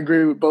yeah, I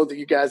agree with both of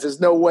you guys. There's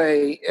no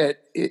way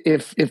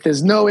if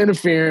there's no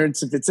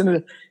interference, if it's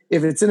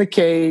in a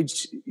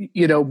cage,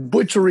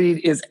 Butch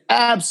Reed is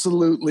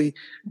absolutely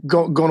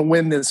going to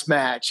win this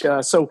match.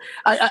 So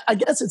I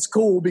guess it's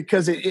cool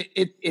because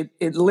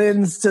it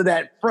lends to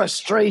that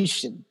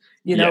frustration.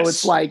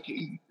 Yes.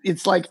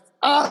 It's like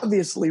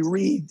obviously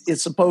Reed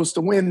is supposed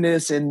to win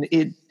this, and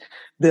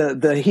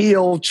the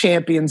heel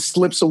champion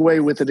slips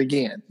away with it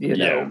again.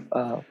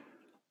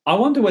 I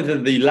wonder whether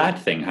the Ladd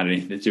thing had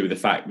anything to do with the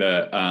fact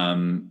that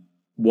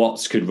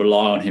Watts could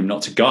rely on him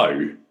not to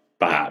go,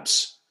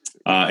 perhaps,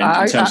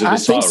 in terms of the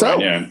title. So.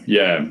 Right?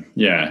 Yeah.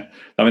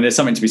 I mean, there's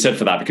something to be said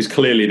for that because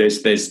clearly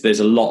there's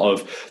a lot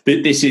of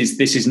this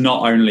is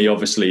not only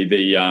obviously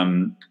the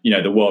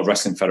the World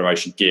Wrestling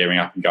Federation gearing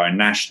up and going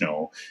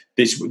national.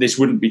 This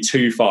wouldn't be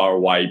too far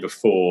away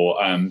before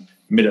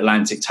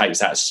Mid-Atlantic takes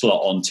that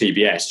slot on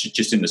TBS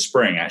just in the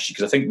spring, actually,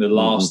 because I think the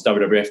last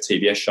WWF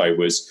TBS show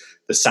was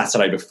the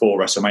Saturday before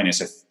WrestleMania,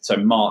 so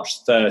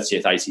March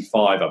 30th,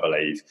 85, I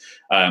believe.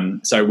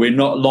 So we're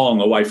not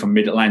long away from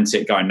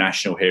Mid-Atlantic going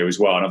national here as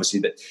well. And obviously,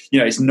 that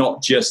it's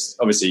not just,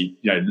 obviously,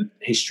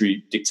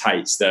 history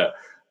dictates that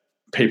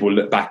people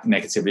look back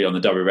negatively on the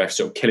WWF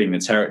sort of killing the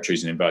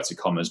territories in inverted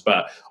commas,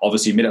 but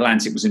obviously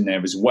Mid-Atlantic was in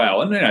there as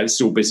well. And, it's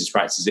all business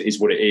practice. It is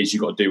what it is.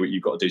 You've got to do what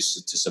you've got to do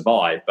to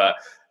survive. But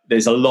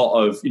there's a lot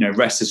of,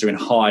 wrestlers who are in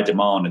high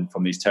demand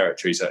from these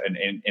territories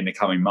in the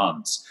coming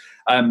months.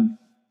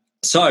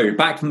 So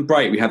back from the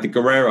break, we have the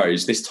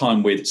Guerreros, this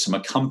time with some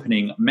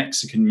accompanying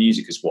Mexican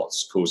music, as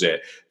Watts calls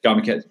it,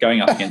 going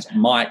up against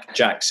Mike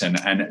Jackson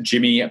and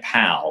Jimmy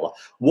Powell.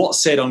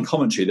 Watts said on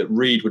commentary that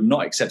Reed would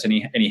not accept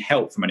any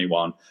help from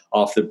anyone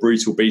after the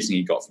brutal beating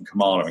he got from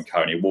Kamala and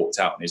co, and he walked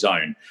out on his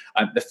own.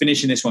 The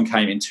finish in this one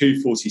came in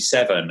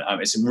 2:47.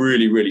 It's a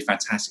really, really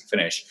fantastic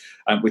finish,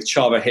 with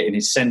Chavo hitting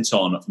his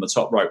senton from the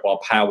top rope while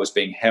Powell was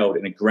being held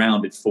in a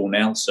grounded full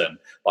Nelson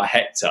by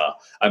Hector.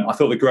 I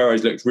thought the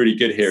Guerreros looked really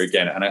good here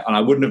again, and I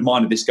wouldn't have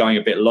minded this going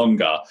a bit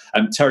longer.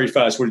 Terry,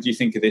 first, what did you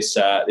think of this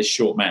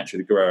short match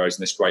with the Guerreros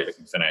and this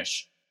great-looking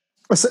finish?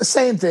 Well,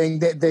 same thing.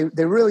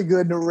 They're really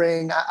good in the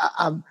ring.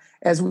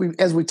 As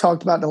we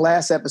talked about in the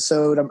last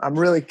episode, I'm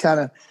really kind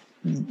of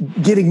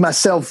getting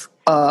myself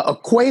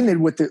acquainted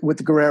with the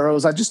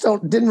Guerreros. I just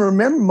didn't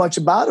remember much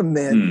about them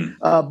then,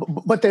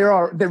 but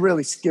they're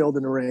really skilled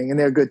in the ring and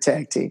they're a good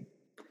tag team.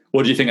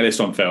 What do you think of this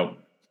one, Phil?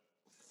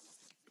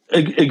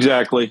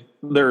 Exactly.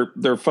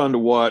 They're fun to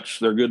watch.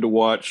 They're good to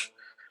watch.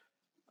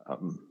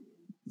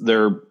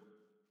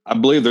 I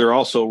believe they're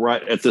also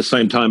right at the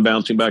same time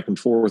bouncing back and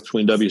forth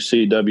between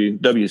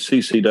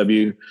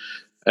WCCW,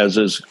 as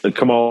is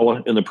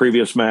Kamala in the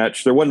previous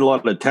match. There wasn't a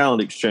lot of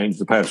talent exchange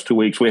the past 2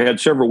 weeks. We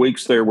had several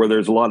weeks there where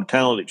there's a lot of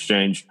talent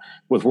exchange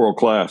with World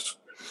Class.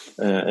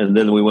 And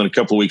then we went a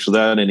couple of weeks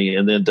without any.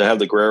 And then to have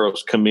the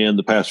Guerreros come in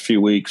the past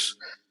few weeks,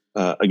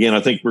 again, I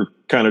think we're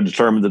kind of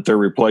determined that they're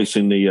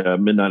replacing the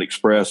Midnight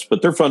Express.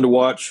 But they're fun to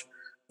watch.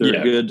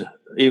 They're good.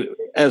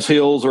 As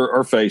heels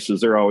or faces,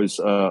 they're always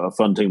a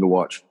fun team to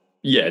watch.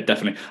 Yeah,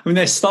 definitely. I mean,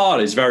 their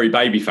style is very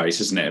babyface,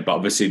 isn't it? But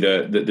obviously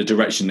the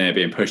direction they're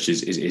being pushed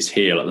is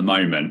heel at the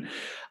moment.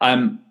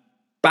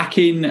 Back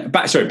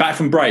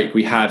from break,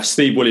 we have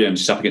Steve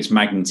Williams up against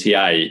Magnum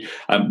TA.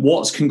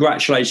 Watts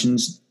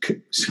congratulates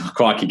the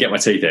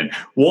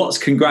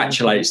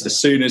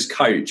Sooners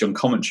coach on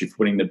commentary for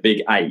winning the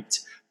Big 8,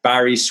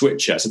 Barry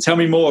Switzer. So tell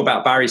me more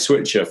about Barry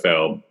Switzer,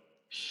 Phil.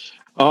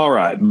 All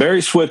right.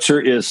 Barry Switzer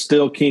is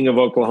still king of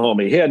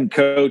Oklahoma. He hadn't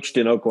coached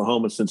in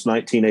Oklahoma since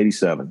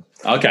 1987.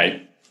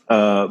 Okay.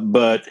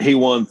 But he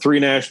won 3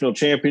 national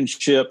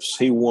championships.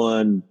 He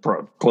won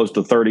close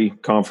to 30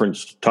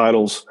 conference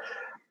titles.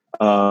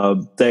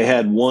 They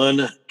had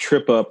one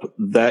trip up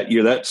that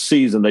year, that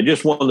season. They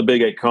just won the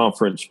Big 8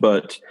 conference.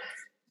 But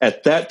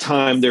at that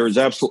time, there was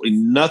absolutely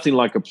nothing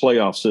like a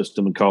playoff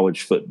system in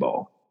college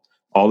football.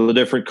 All of the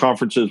different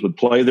conferences would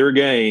play their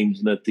games.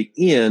 And at the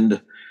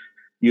end,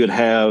 you'd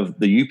have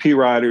the UP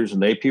writers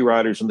and the AP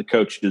writers and the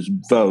coaches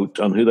vote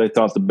on who they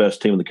thought the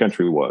best team in the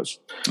country was.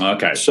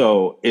 Okay.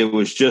 So it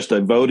was just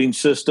a voting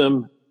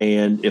system.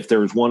 And if there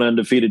was one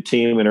undefeated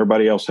team and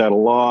everybody else had a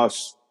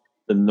loss,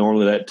 then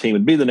normally that team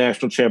would be the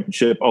national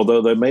championship,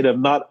 although they may have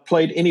not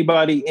played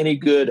anybody any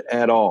good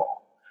at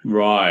all.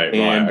 Right.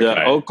 And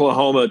Okay.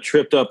 Oklahoma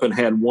tripped up and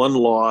had one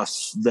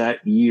loss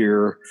that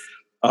year,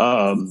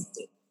 a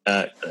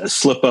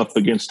slip up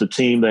against a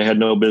team they had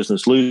no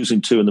business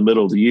losing to in the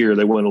middle of the year.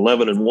 They went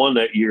 11-1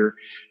 that year,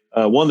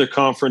 won their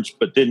conference,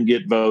 but didn't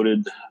get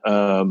voted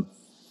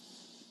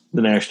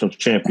the national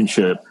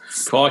championship.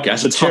 Crikey,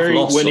 that's a tough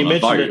loss when on he a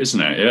vote, it,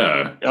 isn't it?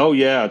 Yeah. Oh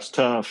yeah, it's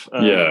tough.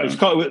 It's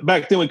called,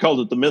 back then we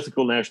called it the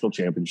mythical national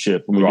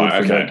championship. And we did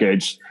for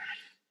decades.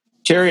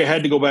 Terry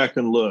had to go back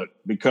and look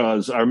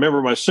because I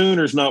remember my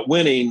Sooners not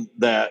winning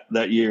that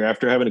year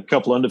after having a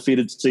couple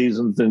undefeated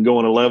seasons and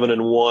going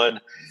 11-1.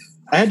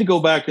 I had to go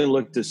back and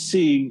look to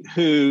see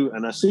who,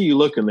 and I see you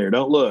looking there.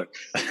 Don't look.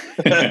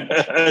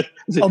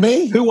 Oh,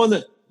 me? Who won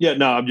the? Yeah,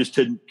 no, I'm just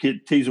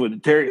teasing with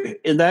it. Terry.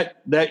 In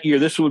that year,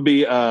 this would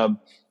be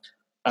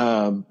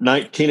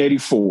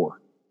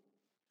 1984.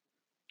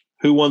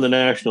 Who won the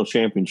national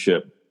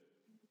championship?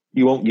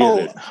 You won't get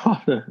it.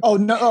 Oh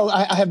no!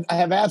 I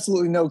have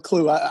absolutely no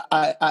clue. But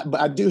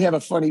I do have a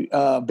funny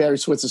Barry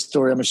Switzer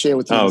story I'm going to share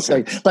with you in a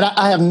second. But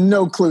I have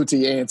no clue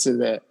to answer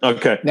that.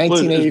 Okay,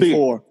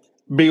 1984.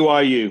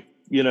 BYU.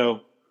 You know.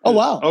 Oh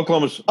wow!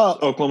 Oklahoma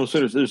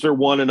Sooners is their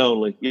one and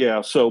only.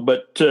 Yeah. So,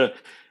 but.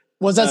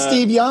 Was that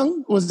Steve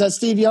Young? Is that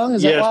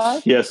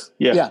why? Yes.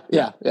 Yeah.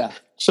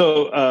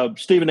 So,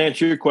 Stephen,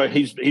 answer your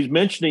question. He's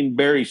mentioning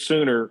Barry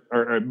Switzer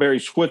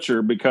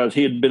because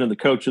he had been the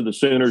coach of the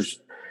Sooners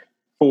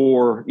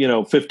for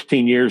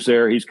 15 years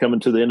there. He's coming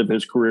to the end of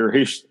his career.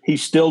 He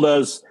still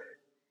does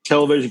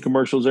television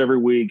commercials every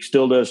week.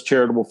 Still does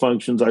charitable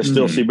functions. I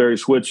still see Barry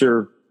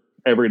Switzer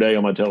every day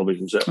on my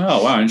television set.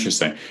 Oh wow,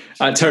 interesting.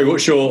 Terry,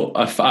 what's your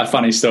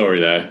funny story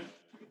there?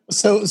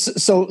 So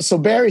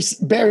Barry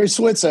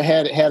Switzer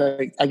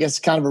had I guess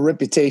kind of a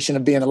reputation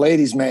of being a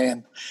ladies'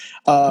 man,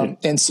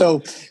 and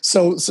so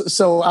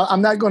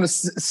I'm not going to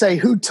say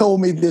who told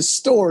me this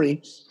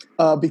story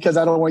because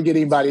I don't want to get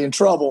anybody in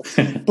trouble.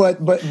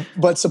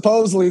 but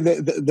supposedly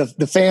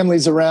the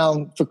family's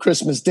around for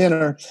Christmas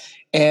dinner,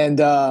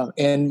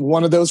 and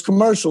one of those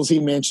commercials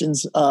he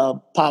mentions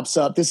pops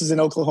up. This is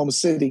in Oklahoma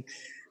City.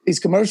 These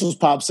commercials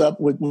pops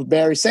up with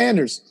Barry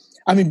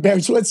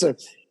Switzer.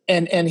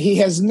 And he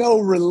has no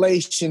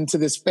relation to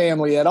this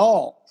family at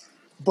all,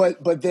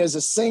 but there's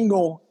a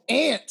single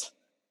aunt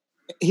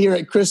here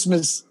at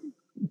Christmas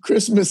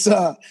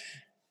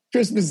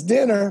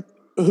dinner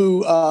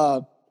who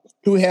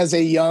has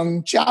a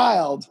young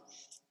child,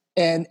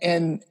 and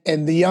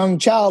the young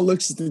child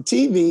looks at the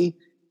TV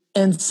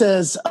and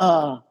says,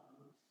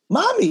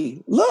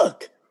 "Mommy,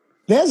 look.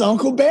 There's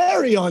Uncle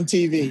Barry on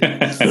TV."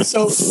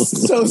 So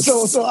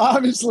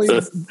obviously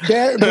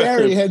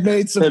Barry had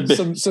made some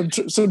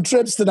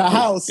trips to the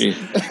house.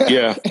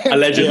 Yeah,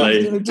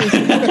 allegedly.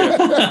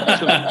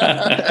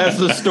 As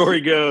the story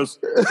goes,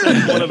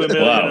 one of a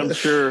million, wow. I'm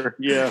sure.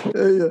 Yeah.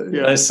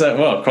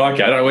 Well,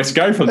 crikey, I don't know where to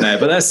go from there,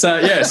 but let's So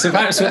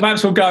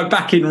perhaps we'll go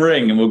back in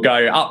ring, and we'll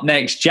go up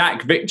next.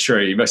 Jack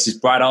Victory versus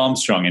Brad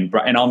Armstrong in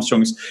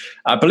Armstrong's,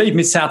 I believe,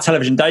 Mid-South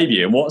television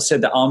debut. And Watt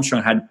said that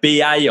Armstrong had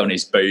BA on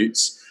his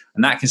boots.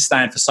 And that can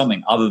stand for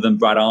something other than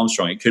Brad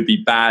Armstrong. It could be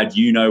bad,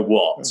 you know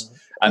what.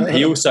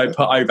 He also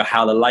put over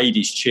how the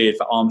ladies cheered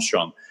for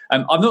Armstrong.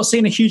 I've not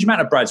seen a huge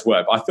amount of Brad's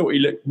work, but I thought he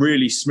looked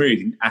really smooth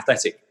and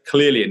athletic,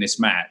 clearly in this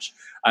match.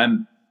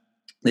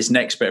 This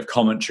next bit of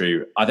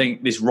commentary, I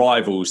think this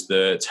rivals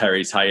the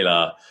Terry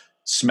Taylor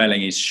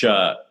smelling his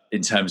shirt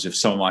in terms of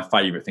some of my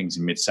favourite things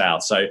in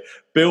Mid-South. So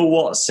Bill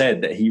Watts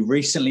said that he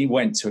recently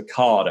went to a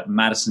card at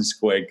Madison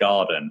Square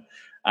Garden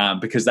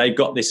because they've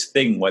got this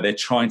thing where they're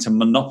trying to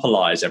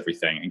monopolize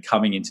everything and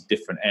coming into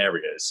different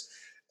areas.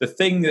 The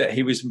thing that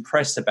he was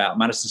impressed about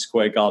Madison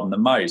Square Garden the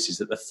most is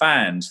that the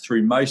fans,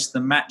 through most of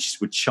the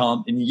matches, would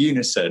chant in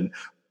unison,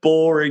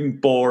 boring,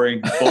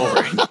 boring,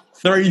 boring.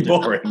 3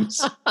 borings.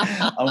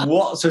 And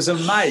Watts was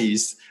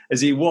amazed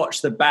as he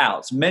watched the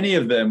bouts. Many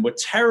of them were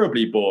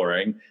terribly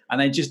boring, and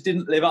they just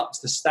didn't live up to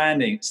the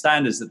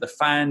standards that the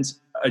fans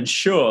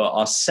ensure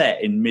are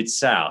set in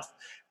Mid-South.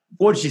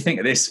 What did you think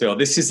of this, Phil?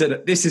 This is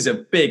a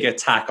big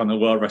attack on the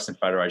World Wrestling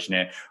Federation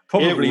here.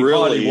 Probably really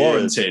highly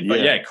warranted,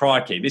 but yeah,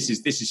 crikey, this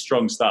is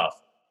strong stuff.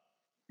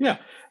 Yeah,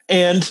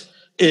 and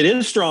it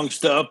is strong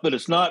stuff, but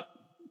it's not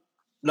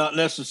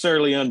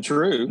necessarily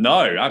untrue.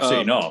 No,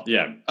 absolutely not.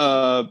 Yeah.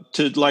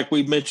 To, like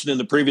we mentioned in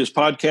the previous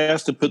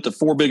podcast, to put the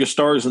 4 biggest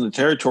stars in the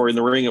territory in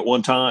the ring at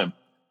one time.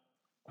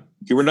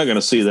 You were not going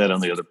to see that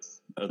on the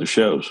other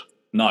shows.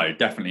 No,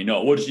 definitely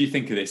not. What did you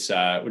think of this?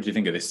 What did you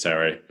think of this,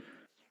 Terry?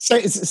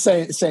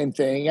 Same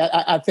thing.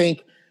 I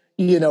think,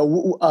 we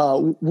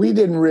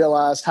didn't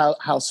realize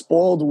how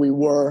spoiled we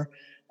were,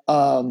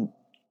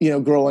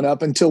 growing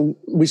up until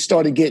we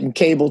started getting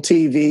cable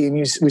TV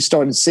and we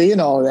started seeing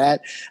all of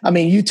that. I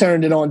mean, you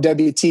turned it on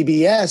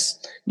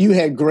WTBS. You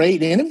had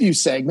great interview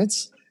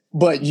segments,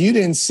 but you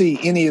didn't see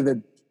any of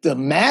the the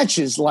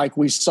matches like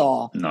we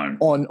saw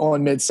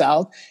on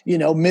Mid-South,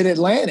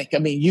 Mid-Atlantic. I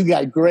mean, you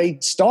got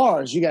great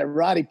stars. You got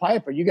Roddy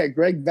Piper. You got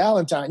Greg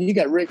Valentine. You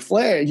got Ric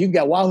Flair. You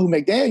got Wahoo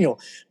McDaniel.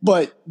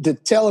 But the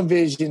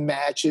television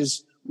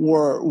matches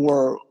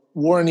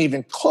weren't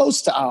even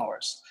close to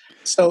ours.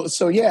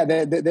 So yeah,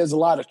 there's a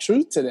lot of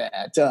truth to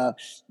that.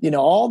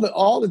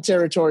 All the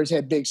territories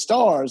had big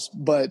stars,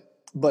 but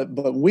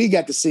we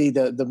got to see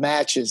the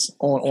matches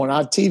on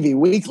our TV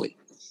weekly.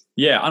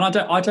 Yeah, and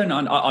I don't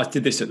know. I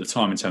did this at the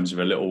time in terms of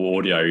a little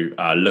audio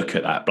look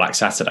at that Black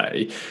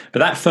Saturday. But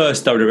that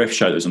first WWF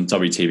show that was on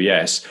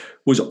WTBS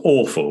was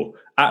awful,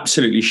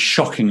 absolutely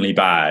shockingly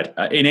bad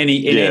in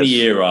any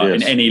era,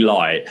 in any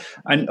light.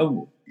 And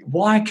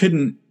why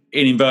couldn't,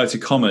 in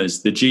inverted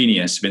commas, the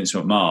genius Vince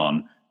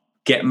McMahon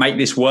make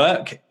this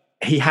work?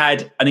 He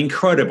had an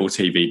incredible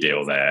TV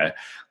deal there.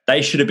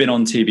 They should have been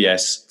on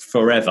TBS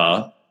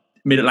forever.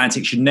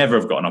 Mid-Atlantic should never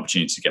have got an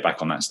opportunity to get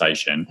back on that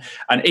station.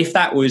 And if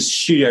that was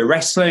studio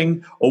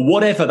wrestling or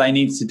whatever they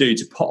needed to do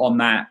to put on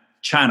that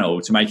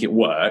channel to make it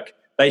work,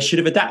 they should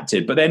have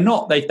adapted. But they're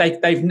not.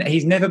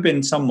 He's never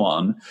been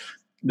someone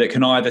that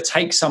can either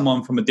take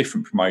someone from a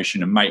different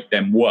promotion and make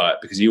them work,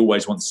 because he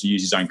always wants to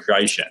use his own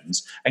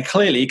creations. And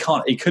clearly he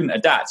couldn't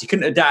adapt. He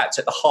couldn't adapt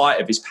at the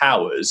height of his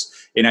powers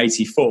in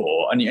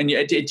 '84. And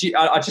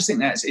I just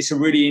think it's a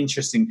really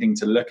interesting thing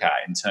to look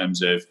at in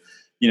terms of,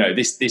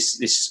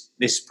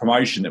 this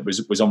promotion that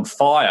was on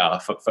fire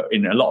for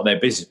in a lot of their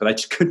business, but they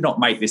just could not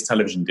make this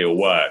television deal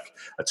work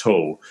at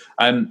all.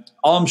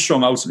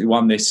 Armstrong ultimately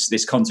won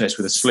this contest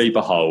with a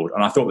sleeper hold,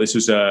 and I thought this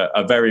was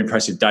a very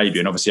impressive debut,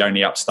 and obviously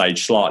only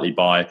upstaged slightly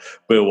by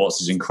Bill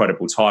Watts'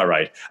 incredible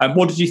tirade.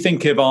 What did you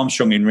think of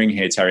Armstrong in ring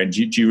here, Terry? And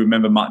do you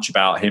remember much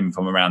about him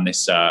from around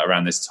this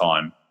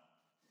time?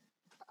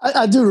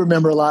 I do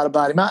remember a lot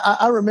about him.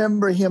 I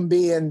remember him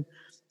being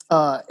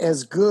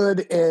as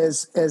good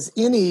as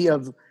any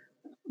of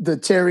the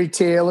Terry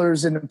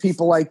Taylors and the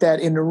people like that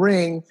in the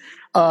ring.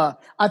 I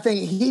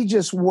think he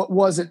just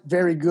wasn't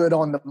very good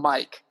on the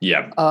mic.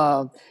 Yeah.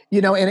 And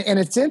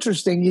it's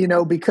interesting,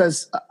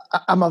 because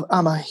I'm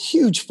a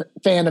huge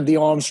fan of the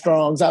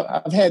Armstrongs.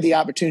 I've had the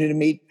opportunity to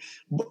meet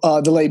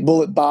the late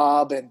Bullet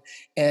Bob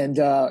and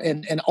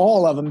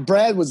all of them.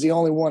 Brad was the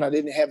only one I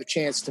didn't have a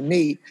chance to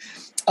meet.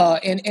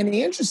 And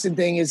the interesting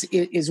thing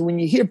is when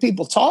you hear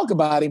people talk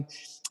about him,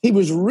 he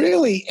was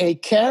really a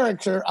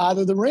character out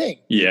of the ring.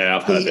 Yeah,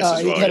 I've heard this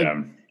as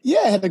well.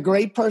 Had a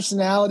great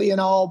personality and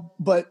all,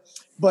 but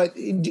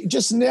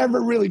just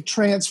never really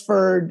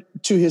transferred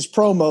to his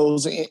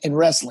promos in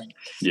wrestling.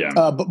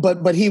 Yeah.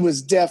 But he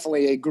was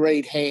definitely a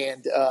great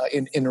hand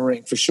in the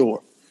ring for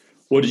sure.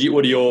 What are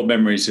your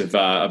memories of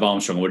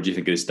Armstrong? What did you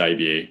think of his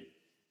debut?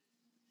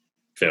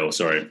 Phil,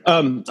 sorry.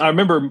 I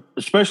remember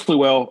especially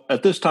well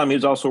at this time. He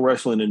was also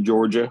wrestling in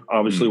Georgia,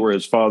 obviously where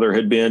his father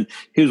had been.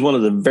 He was one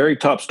of the very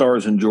top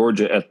stars in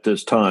Georgia at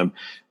this time.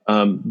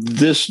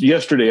 This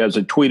yesterday, as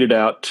I tweeted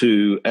out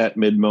to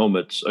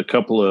 @MidMoments, a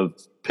couple of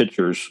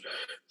pictures.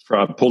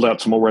 I pulled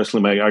out some old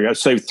wrestling magazines. I got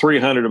saved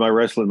 300 of my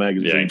wrestling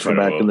magazines from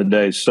back in the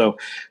day. So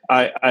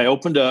I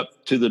opened up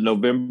to the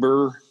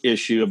November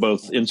issue of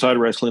both Inside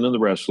Wrestling and The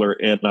Wrestler,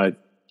 and I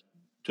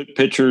took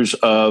pictures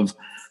of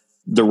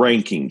the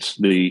rankings,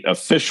 the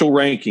official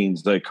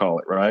rankings, they call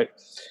it, right?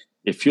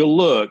 If you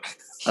look,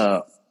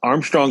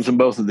 Armstrong's in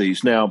both of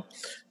these. Now,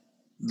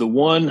 the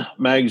one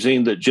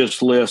magazine that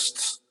just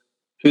lists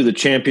who the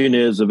champion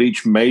is of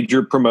each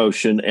major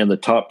promotion and the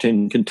top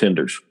 10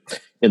 contenders.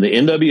 In the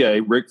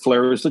NWA, Ric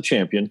Flair is the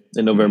champion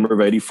in November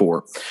of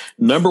 '84.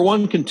 Number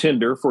one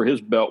contender for his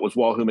belt was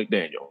Wahoo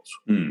McDaniels.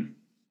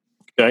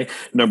 Okay.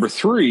 Number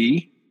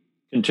 3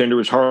 contender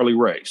was Harley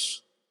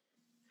Race.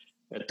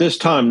 At this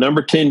time,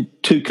 number 2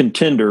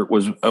 contender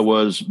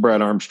was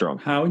Brad Armstrong.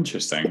 How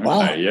interesting.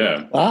 Wow. Okay,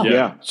 yeah. Wow.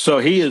 Yeah. So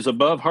he is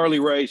above Harley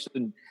Race,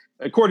 and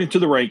according to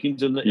the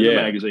rankings in the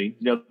magazine,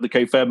 the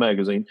KFAB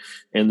magazine.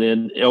 And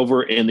then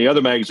over in the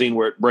other magazine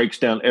where it breaks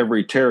down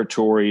every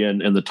territory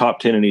and the top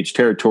 10 in each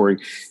territory,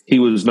 he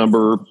was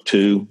number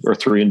 2 or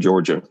 3 in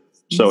Georgia.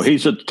 So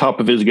he's at the top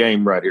of his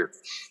game right here.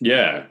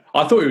 Yeah.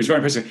 I thought he was very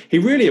impressive. He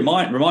really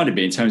reminded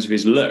me in terms of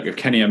his look of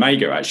Kenny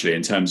Omega, actually,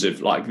 in terms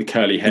of like the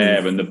curly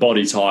hair and the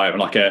body type, and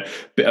like a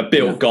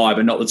built guy,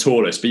 but not the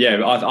tallest. But yeah,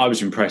 I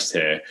was impressed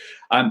here.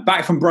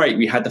 Back from break,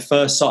 we had the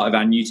first sight of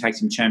our new tag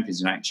team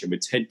champions in action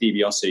with Ted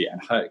DiBiase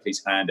and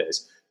Hercules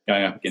Hernandez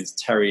going up against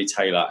Terry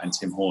Taylor and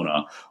Tim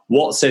Horner.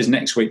 Watt says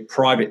next week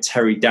Private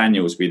Terry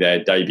Daniels will be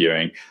there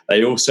debuting.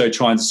 They also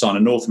trying to sign a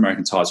North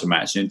American title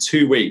match. And in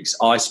 2 weeks,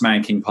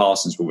 Iceman King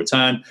Parsons will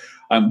return.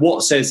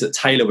 Watt says that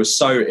Taylor was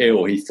so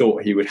ill he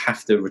thought he would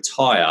have to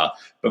retire,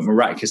 but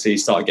miraculously he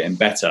started getting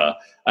better.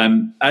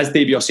 As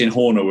DiBiase and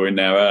Horner were in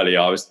there earlier,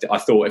 I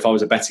thought if I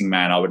was a betting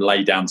man, I would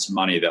lay down some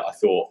money that I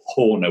thought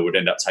Horner would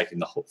end up taking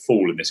the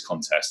fall in this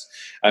contest.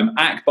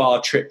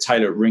 Akbar tripped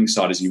Taylor at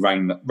ringside as he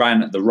ran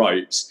the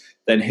ropes.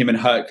 Then him and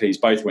Hercules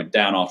both went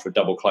down after a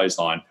double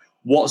clothesline.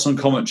 Watts on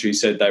commentary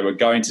said they were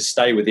going to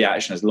stay with the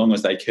action as long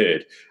as they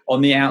could.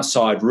 On the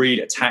outside, Reed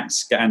attacked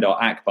Skandar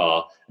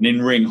Akbar, and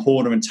in ring,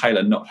 Horner and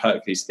Taylor knocked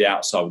Hercules to the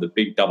outside with a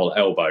big double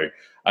elbow.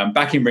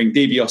 Back in ring,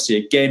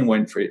 DiBiase again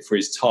went for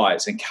his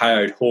tights and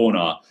KO'd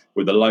Horner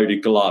with a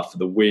loaded glove for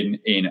the win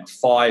in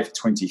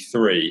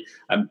 5:23.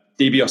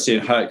 DiBiase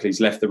and Hercules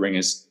left the ring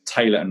as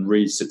Taylor and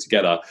Reed stood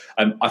together.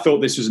 I thought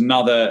this was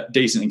another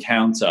decent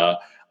encounter,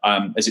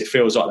 as it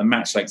feels like the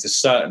match lengths have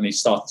certainly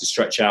started to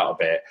stretch out a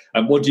bit.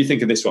 What do you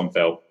think of this one,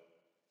 Phil?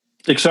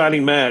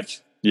 Exciting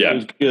match. Yeah. It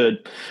was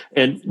good.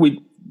 And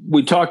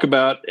we talk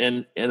about,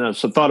 and I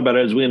thought about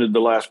it as we ended the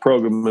last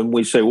program, and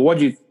we say, well,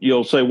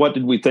 you'll say, what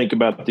did we think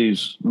about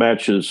these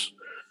matches,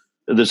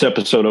 this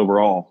episode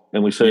overall?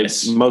 And we say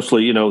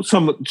mostly,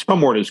 some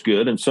weren't as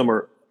good and some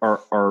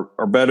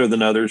are better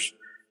than others.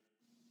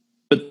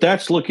 But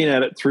that's looking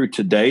at it through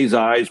today's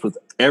eyes with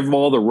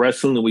all the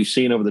wrestling that we've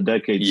seen over the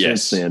decades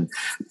since then.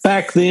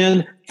 Back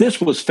then, this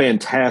was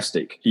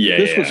fantastic.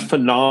 This was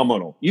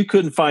phenomenal. You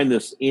couldn't find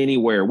this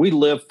anywhere. We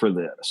lived for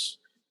this.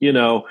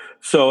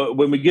 So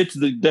when we get to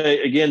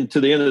the end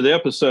of the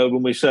episode,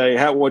 when we say,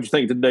 what'd you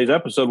think of today's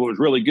episode? Well, it was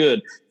really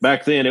good.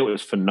 Back then, it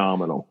was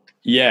phenomenal.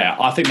 Yeah,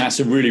 I think that's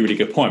a really, really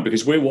good point,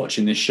 because we're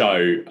watching this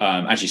show,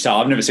 as you say,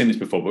 I've never seen this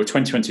before, but with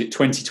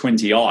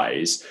 2020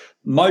 eyes,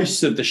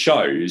 most of the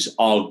shows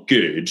are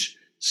good.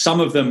 Some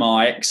of them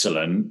are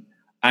excellent.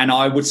 And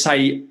I would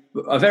say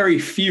a very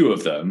few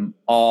of them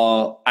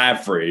are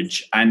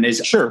average. And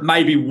there's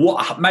maybe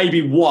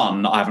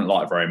one that I haven't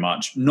liked very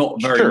much, not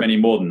very many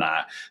more than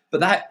that. But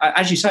that,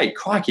 as you say,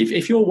 crikey,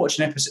 if you're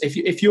watching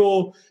if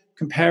you're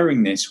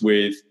comparing this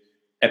with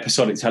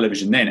episodic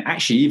television, then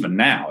actually even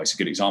now it's a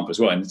good example as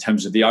well in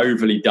terms of the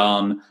overly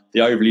done, the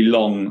overly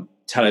long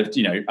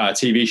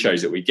TV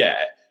shows that we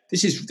get.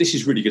 This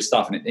is really good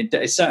stuff, and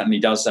it certainly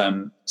does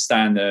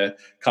stand the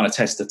kind of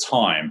test of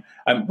time.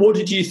 What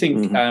did you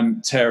think,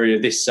 Terry,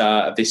 of this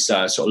sort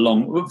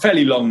of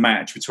fairly long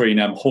match between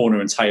Horner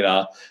and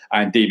Taylor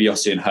and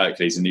DiBiase and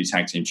Hercules, the new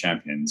tag team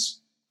champions?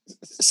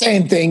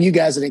 Same thing. You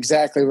guys are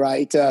exactly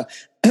right.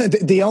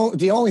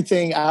 The only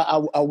thing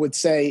I would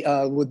say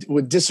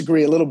would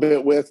disagree a little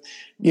bit with,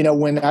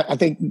 when I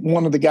think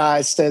one of the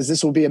guys says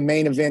this will be a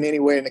main event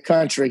anywhere in the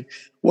country.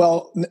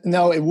 Well,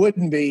 no, it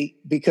wouldn't be,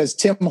 because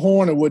Tim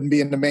Horner wouldn't be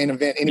in the main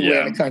event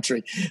anywhere in the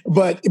country.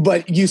 But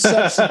you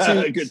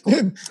substitute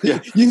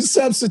you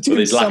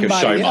substitute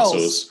somebody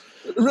else.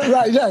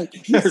 Right.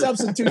 You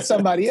substitute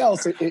somebody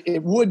else,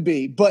 it would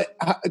be. But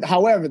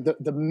however,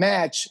 the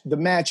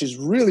match is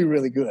really,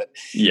 really good.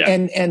 Yeah.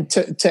 And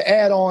to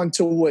add on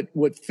to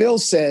what Phil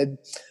said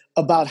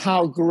about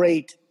how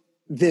great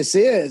this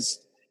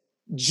is,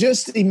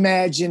 just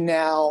imagine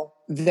now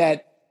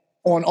that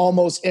on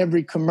almost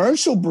every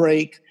commercial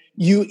break,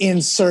 you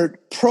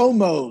insert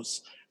promos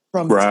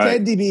from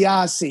Ted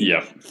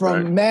DiBiase,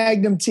 from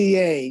Magnum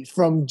TA,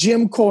 from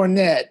Jim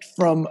Cornette,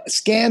 from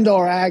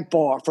Skandar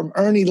Akbar, from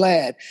Ernie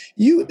Ladd.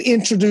 You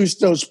introduce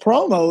those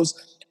promos,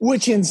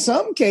 which in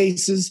some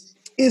cases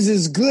is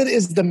as good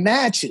as the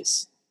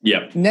matches.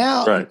 Yeah.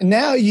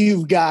 Now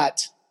you've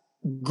got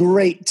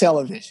great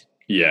television.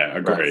 Yeah,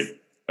 agree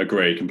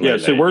completely. Yeah,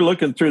 so we're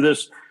looking through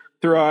this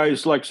through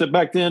eyes, like I said,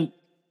 back then,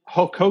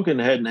 Hulk Hogan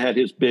hadn't had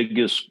his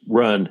biggest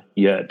run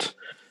yet.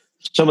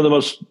 Some of the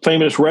most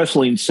famous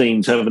wrestling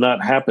scenes have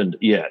not happened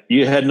yet.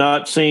 You had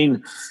not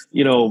seen,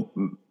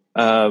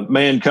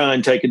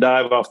 Mankind take a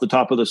dive off the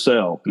top of the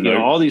cell.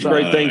 All these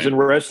great things in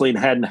wrestling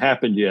hadn't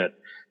happened yet.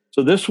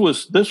 So this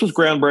was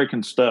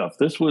groundbreaking stuff.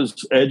 This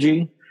was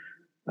edgy,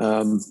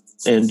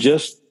 and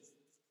just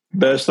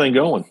best thing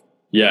going.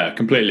 Yeah,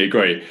 completely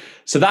agree.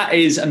 So that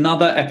is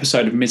another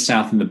episode of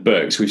Mid-South in the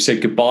books. We've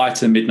said goodbye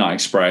to the Midnight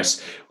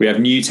Express. We have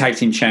new tag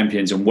team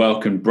champions and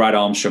welcomed Brad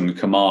Armstrong and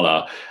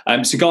Kamala.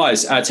 So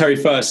guys, Terry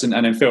first and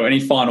then Phil,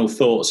 any final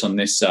thoughts on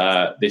this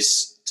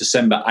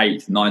December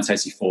 8th,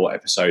 1984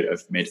 episode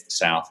of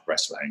Mid-South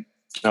Wrestling?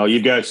 Oh,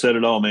 you guys said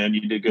it all, man.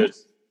 You did good.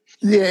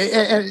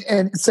 Yeah,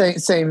 and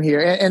same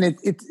here. And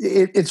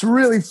it's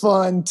really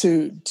fun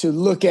to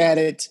look at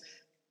it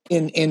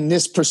in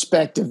this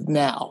perspective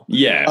now.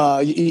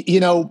 Yeah.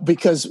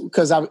 Because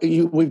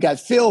we've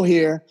got Phil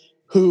here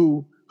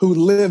who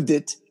lived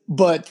it,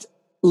 but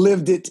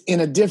lived it in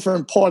a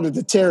different part of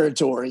the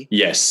territory.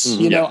 Yes.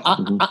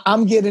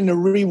 I'm getting to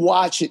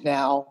rewatch it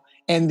now.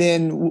 And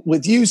then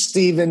with you,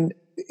 Stephen,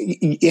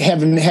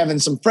 having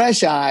some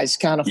fresh eyes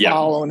kind of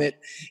following it.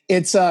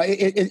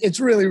 It's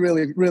really,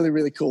 really, really,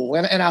 really cool.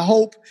 And I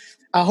hope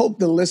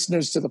the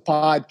listeners to the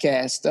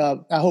podcast,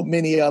 I hope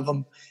many of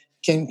them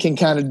can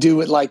kind of do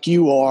it like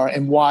you are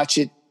and watch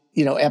it,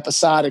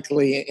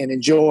 episodically and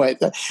enjoy it.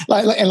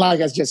 Like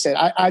I just said,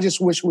 I just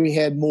wish we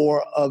had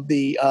more of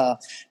the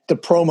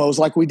promos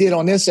like we did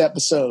on this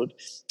episode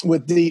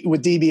with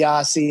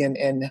DiBiase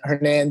and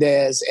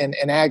Hernandez and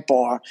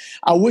Akbar.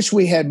 I wish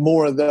we had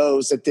more of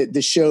those that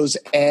the shows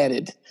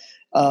added,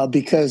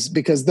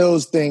 because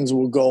those things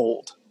were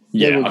gold.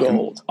 Yeah,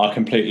 I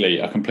completely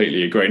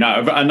agree.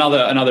 No,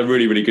 another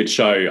really, really good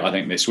show, I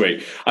think, this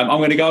week. I'm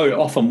going to go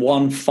off on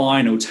one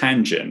final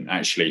tangent,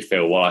 actually,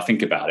 Phil, while I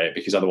think about it,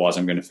 because otherwise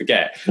I'm going to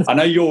forget. I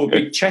know you're a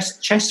big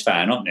chess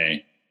fan, aren't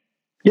you?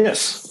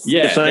 Yes.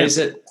 Yeah,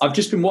 I've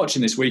just been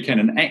watching this weekend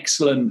an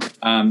excellent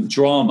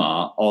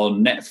drama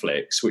on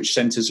Netflix which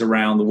centres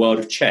around the world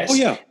of chess. Oh,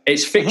 yeah.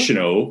 It's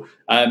fictional,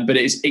 but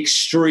it's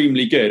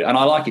extremely good. And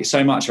I like it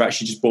so much, I've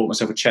actually just bought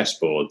myself a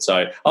chessboard.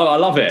 So, I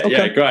love it. Okay.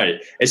 Yeah,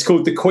 great. It's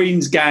called The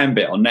Queen's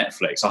Gambit on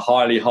Netflix. I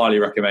highly, highly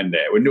recommend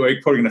it. We're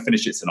probably going to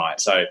finish it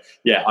tonight. So,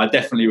 yeah, I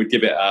definitely would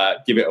give it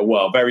a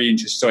whirl. Very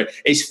interesting story.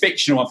 It's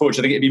fictional,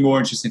 unfortunately. I think it'd be more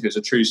interesting if it was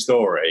a true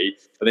story.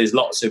 But there's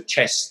lots of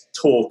chess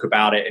talk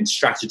about it and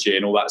strategy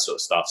and all that sort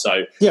of stuff.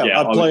 So,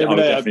 I would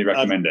definitely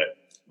recommend it.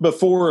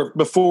 Before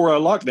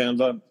lockdowns,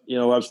 I've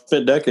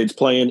spent decades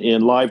playing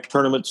in live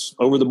tournaments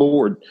over the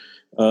board.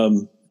 Where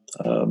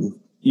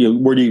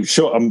do you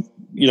show? I'm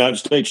United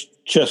States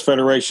Chess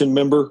Federation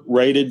member,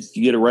 rated.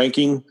 You get a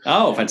ranking.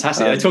 Oh,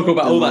 fantastic! They talk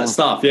about all that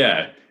stuff.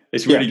 Yeah.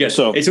 It's really good.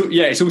 So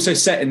it's also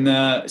set in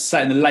the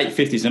late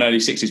 50s and early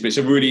 60s, but it's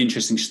a really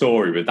interesting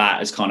story with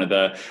that as kind of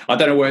I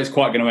don't know where it's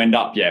quite going to end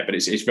up yet, but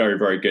it's very,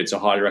 very good. So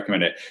I highly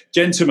recommend it.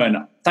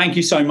 Gentlemen, thank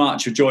you so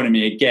much for joining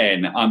me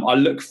again. I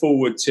look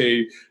forward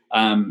to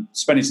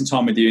spending some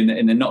time with you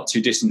in the not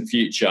too distant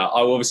future.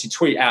 I will obviously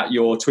tweet out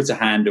your Twitter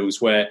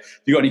handles where if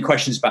you've got any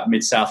questions about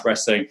Mid-South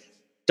Wrestling,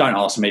 don't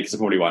ask me because I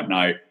probably won't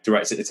know.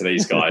 Direct it to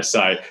these guys.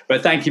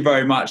 But thank you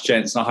very much,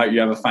 gents. And I hope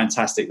you have a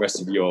fantastic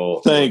rest of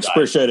your Thanks. Day.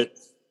 Appreciate it.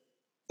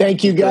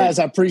 Thank you, guys.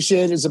 I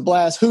appreciate it. It's a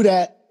blast. Who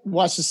dat?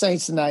 Watch the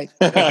Saints tonight.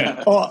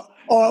 or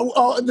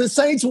the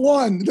Saints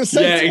won. The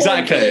Saints yeah,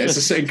 exactly. Won.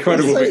 It's an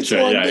incredible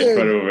victory. Yeah,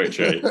 incredible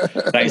victory.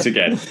 Thanks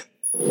again.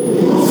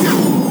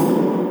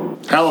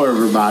 Hello,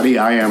 everybody.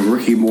 I am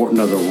Ricky Morton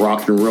of the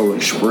Rock and Roll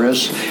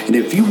Express. And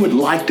if you would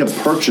like to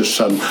purchase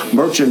some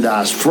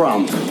merchandise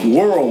from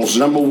world's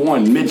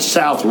 #1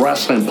 Mid-South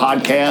Wrestling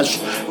podcast,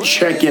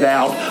 check it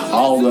out.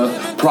 All the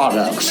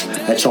products.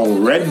 That's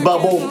on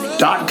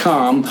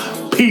redbubble.com.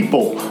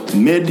 People,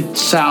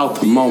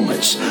 Mid-South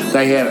Moments.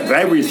 They have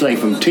everything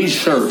from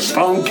T-shirts,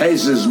 phone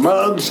cases,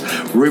 mugs.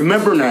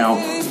 Remember now,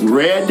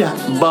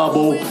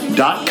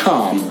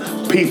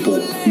 redbubble.com.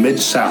 People,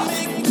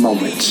 Mid-South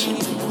Moments.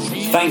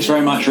 Thanks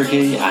very much,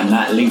 Ricky. And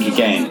that link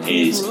again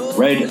is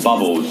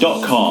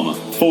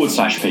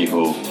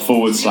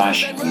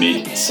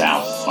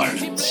redbubble.com/people/Mid-South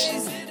Moments.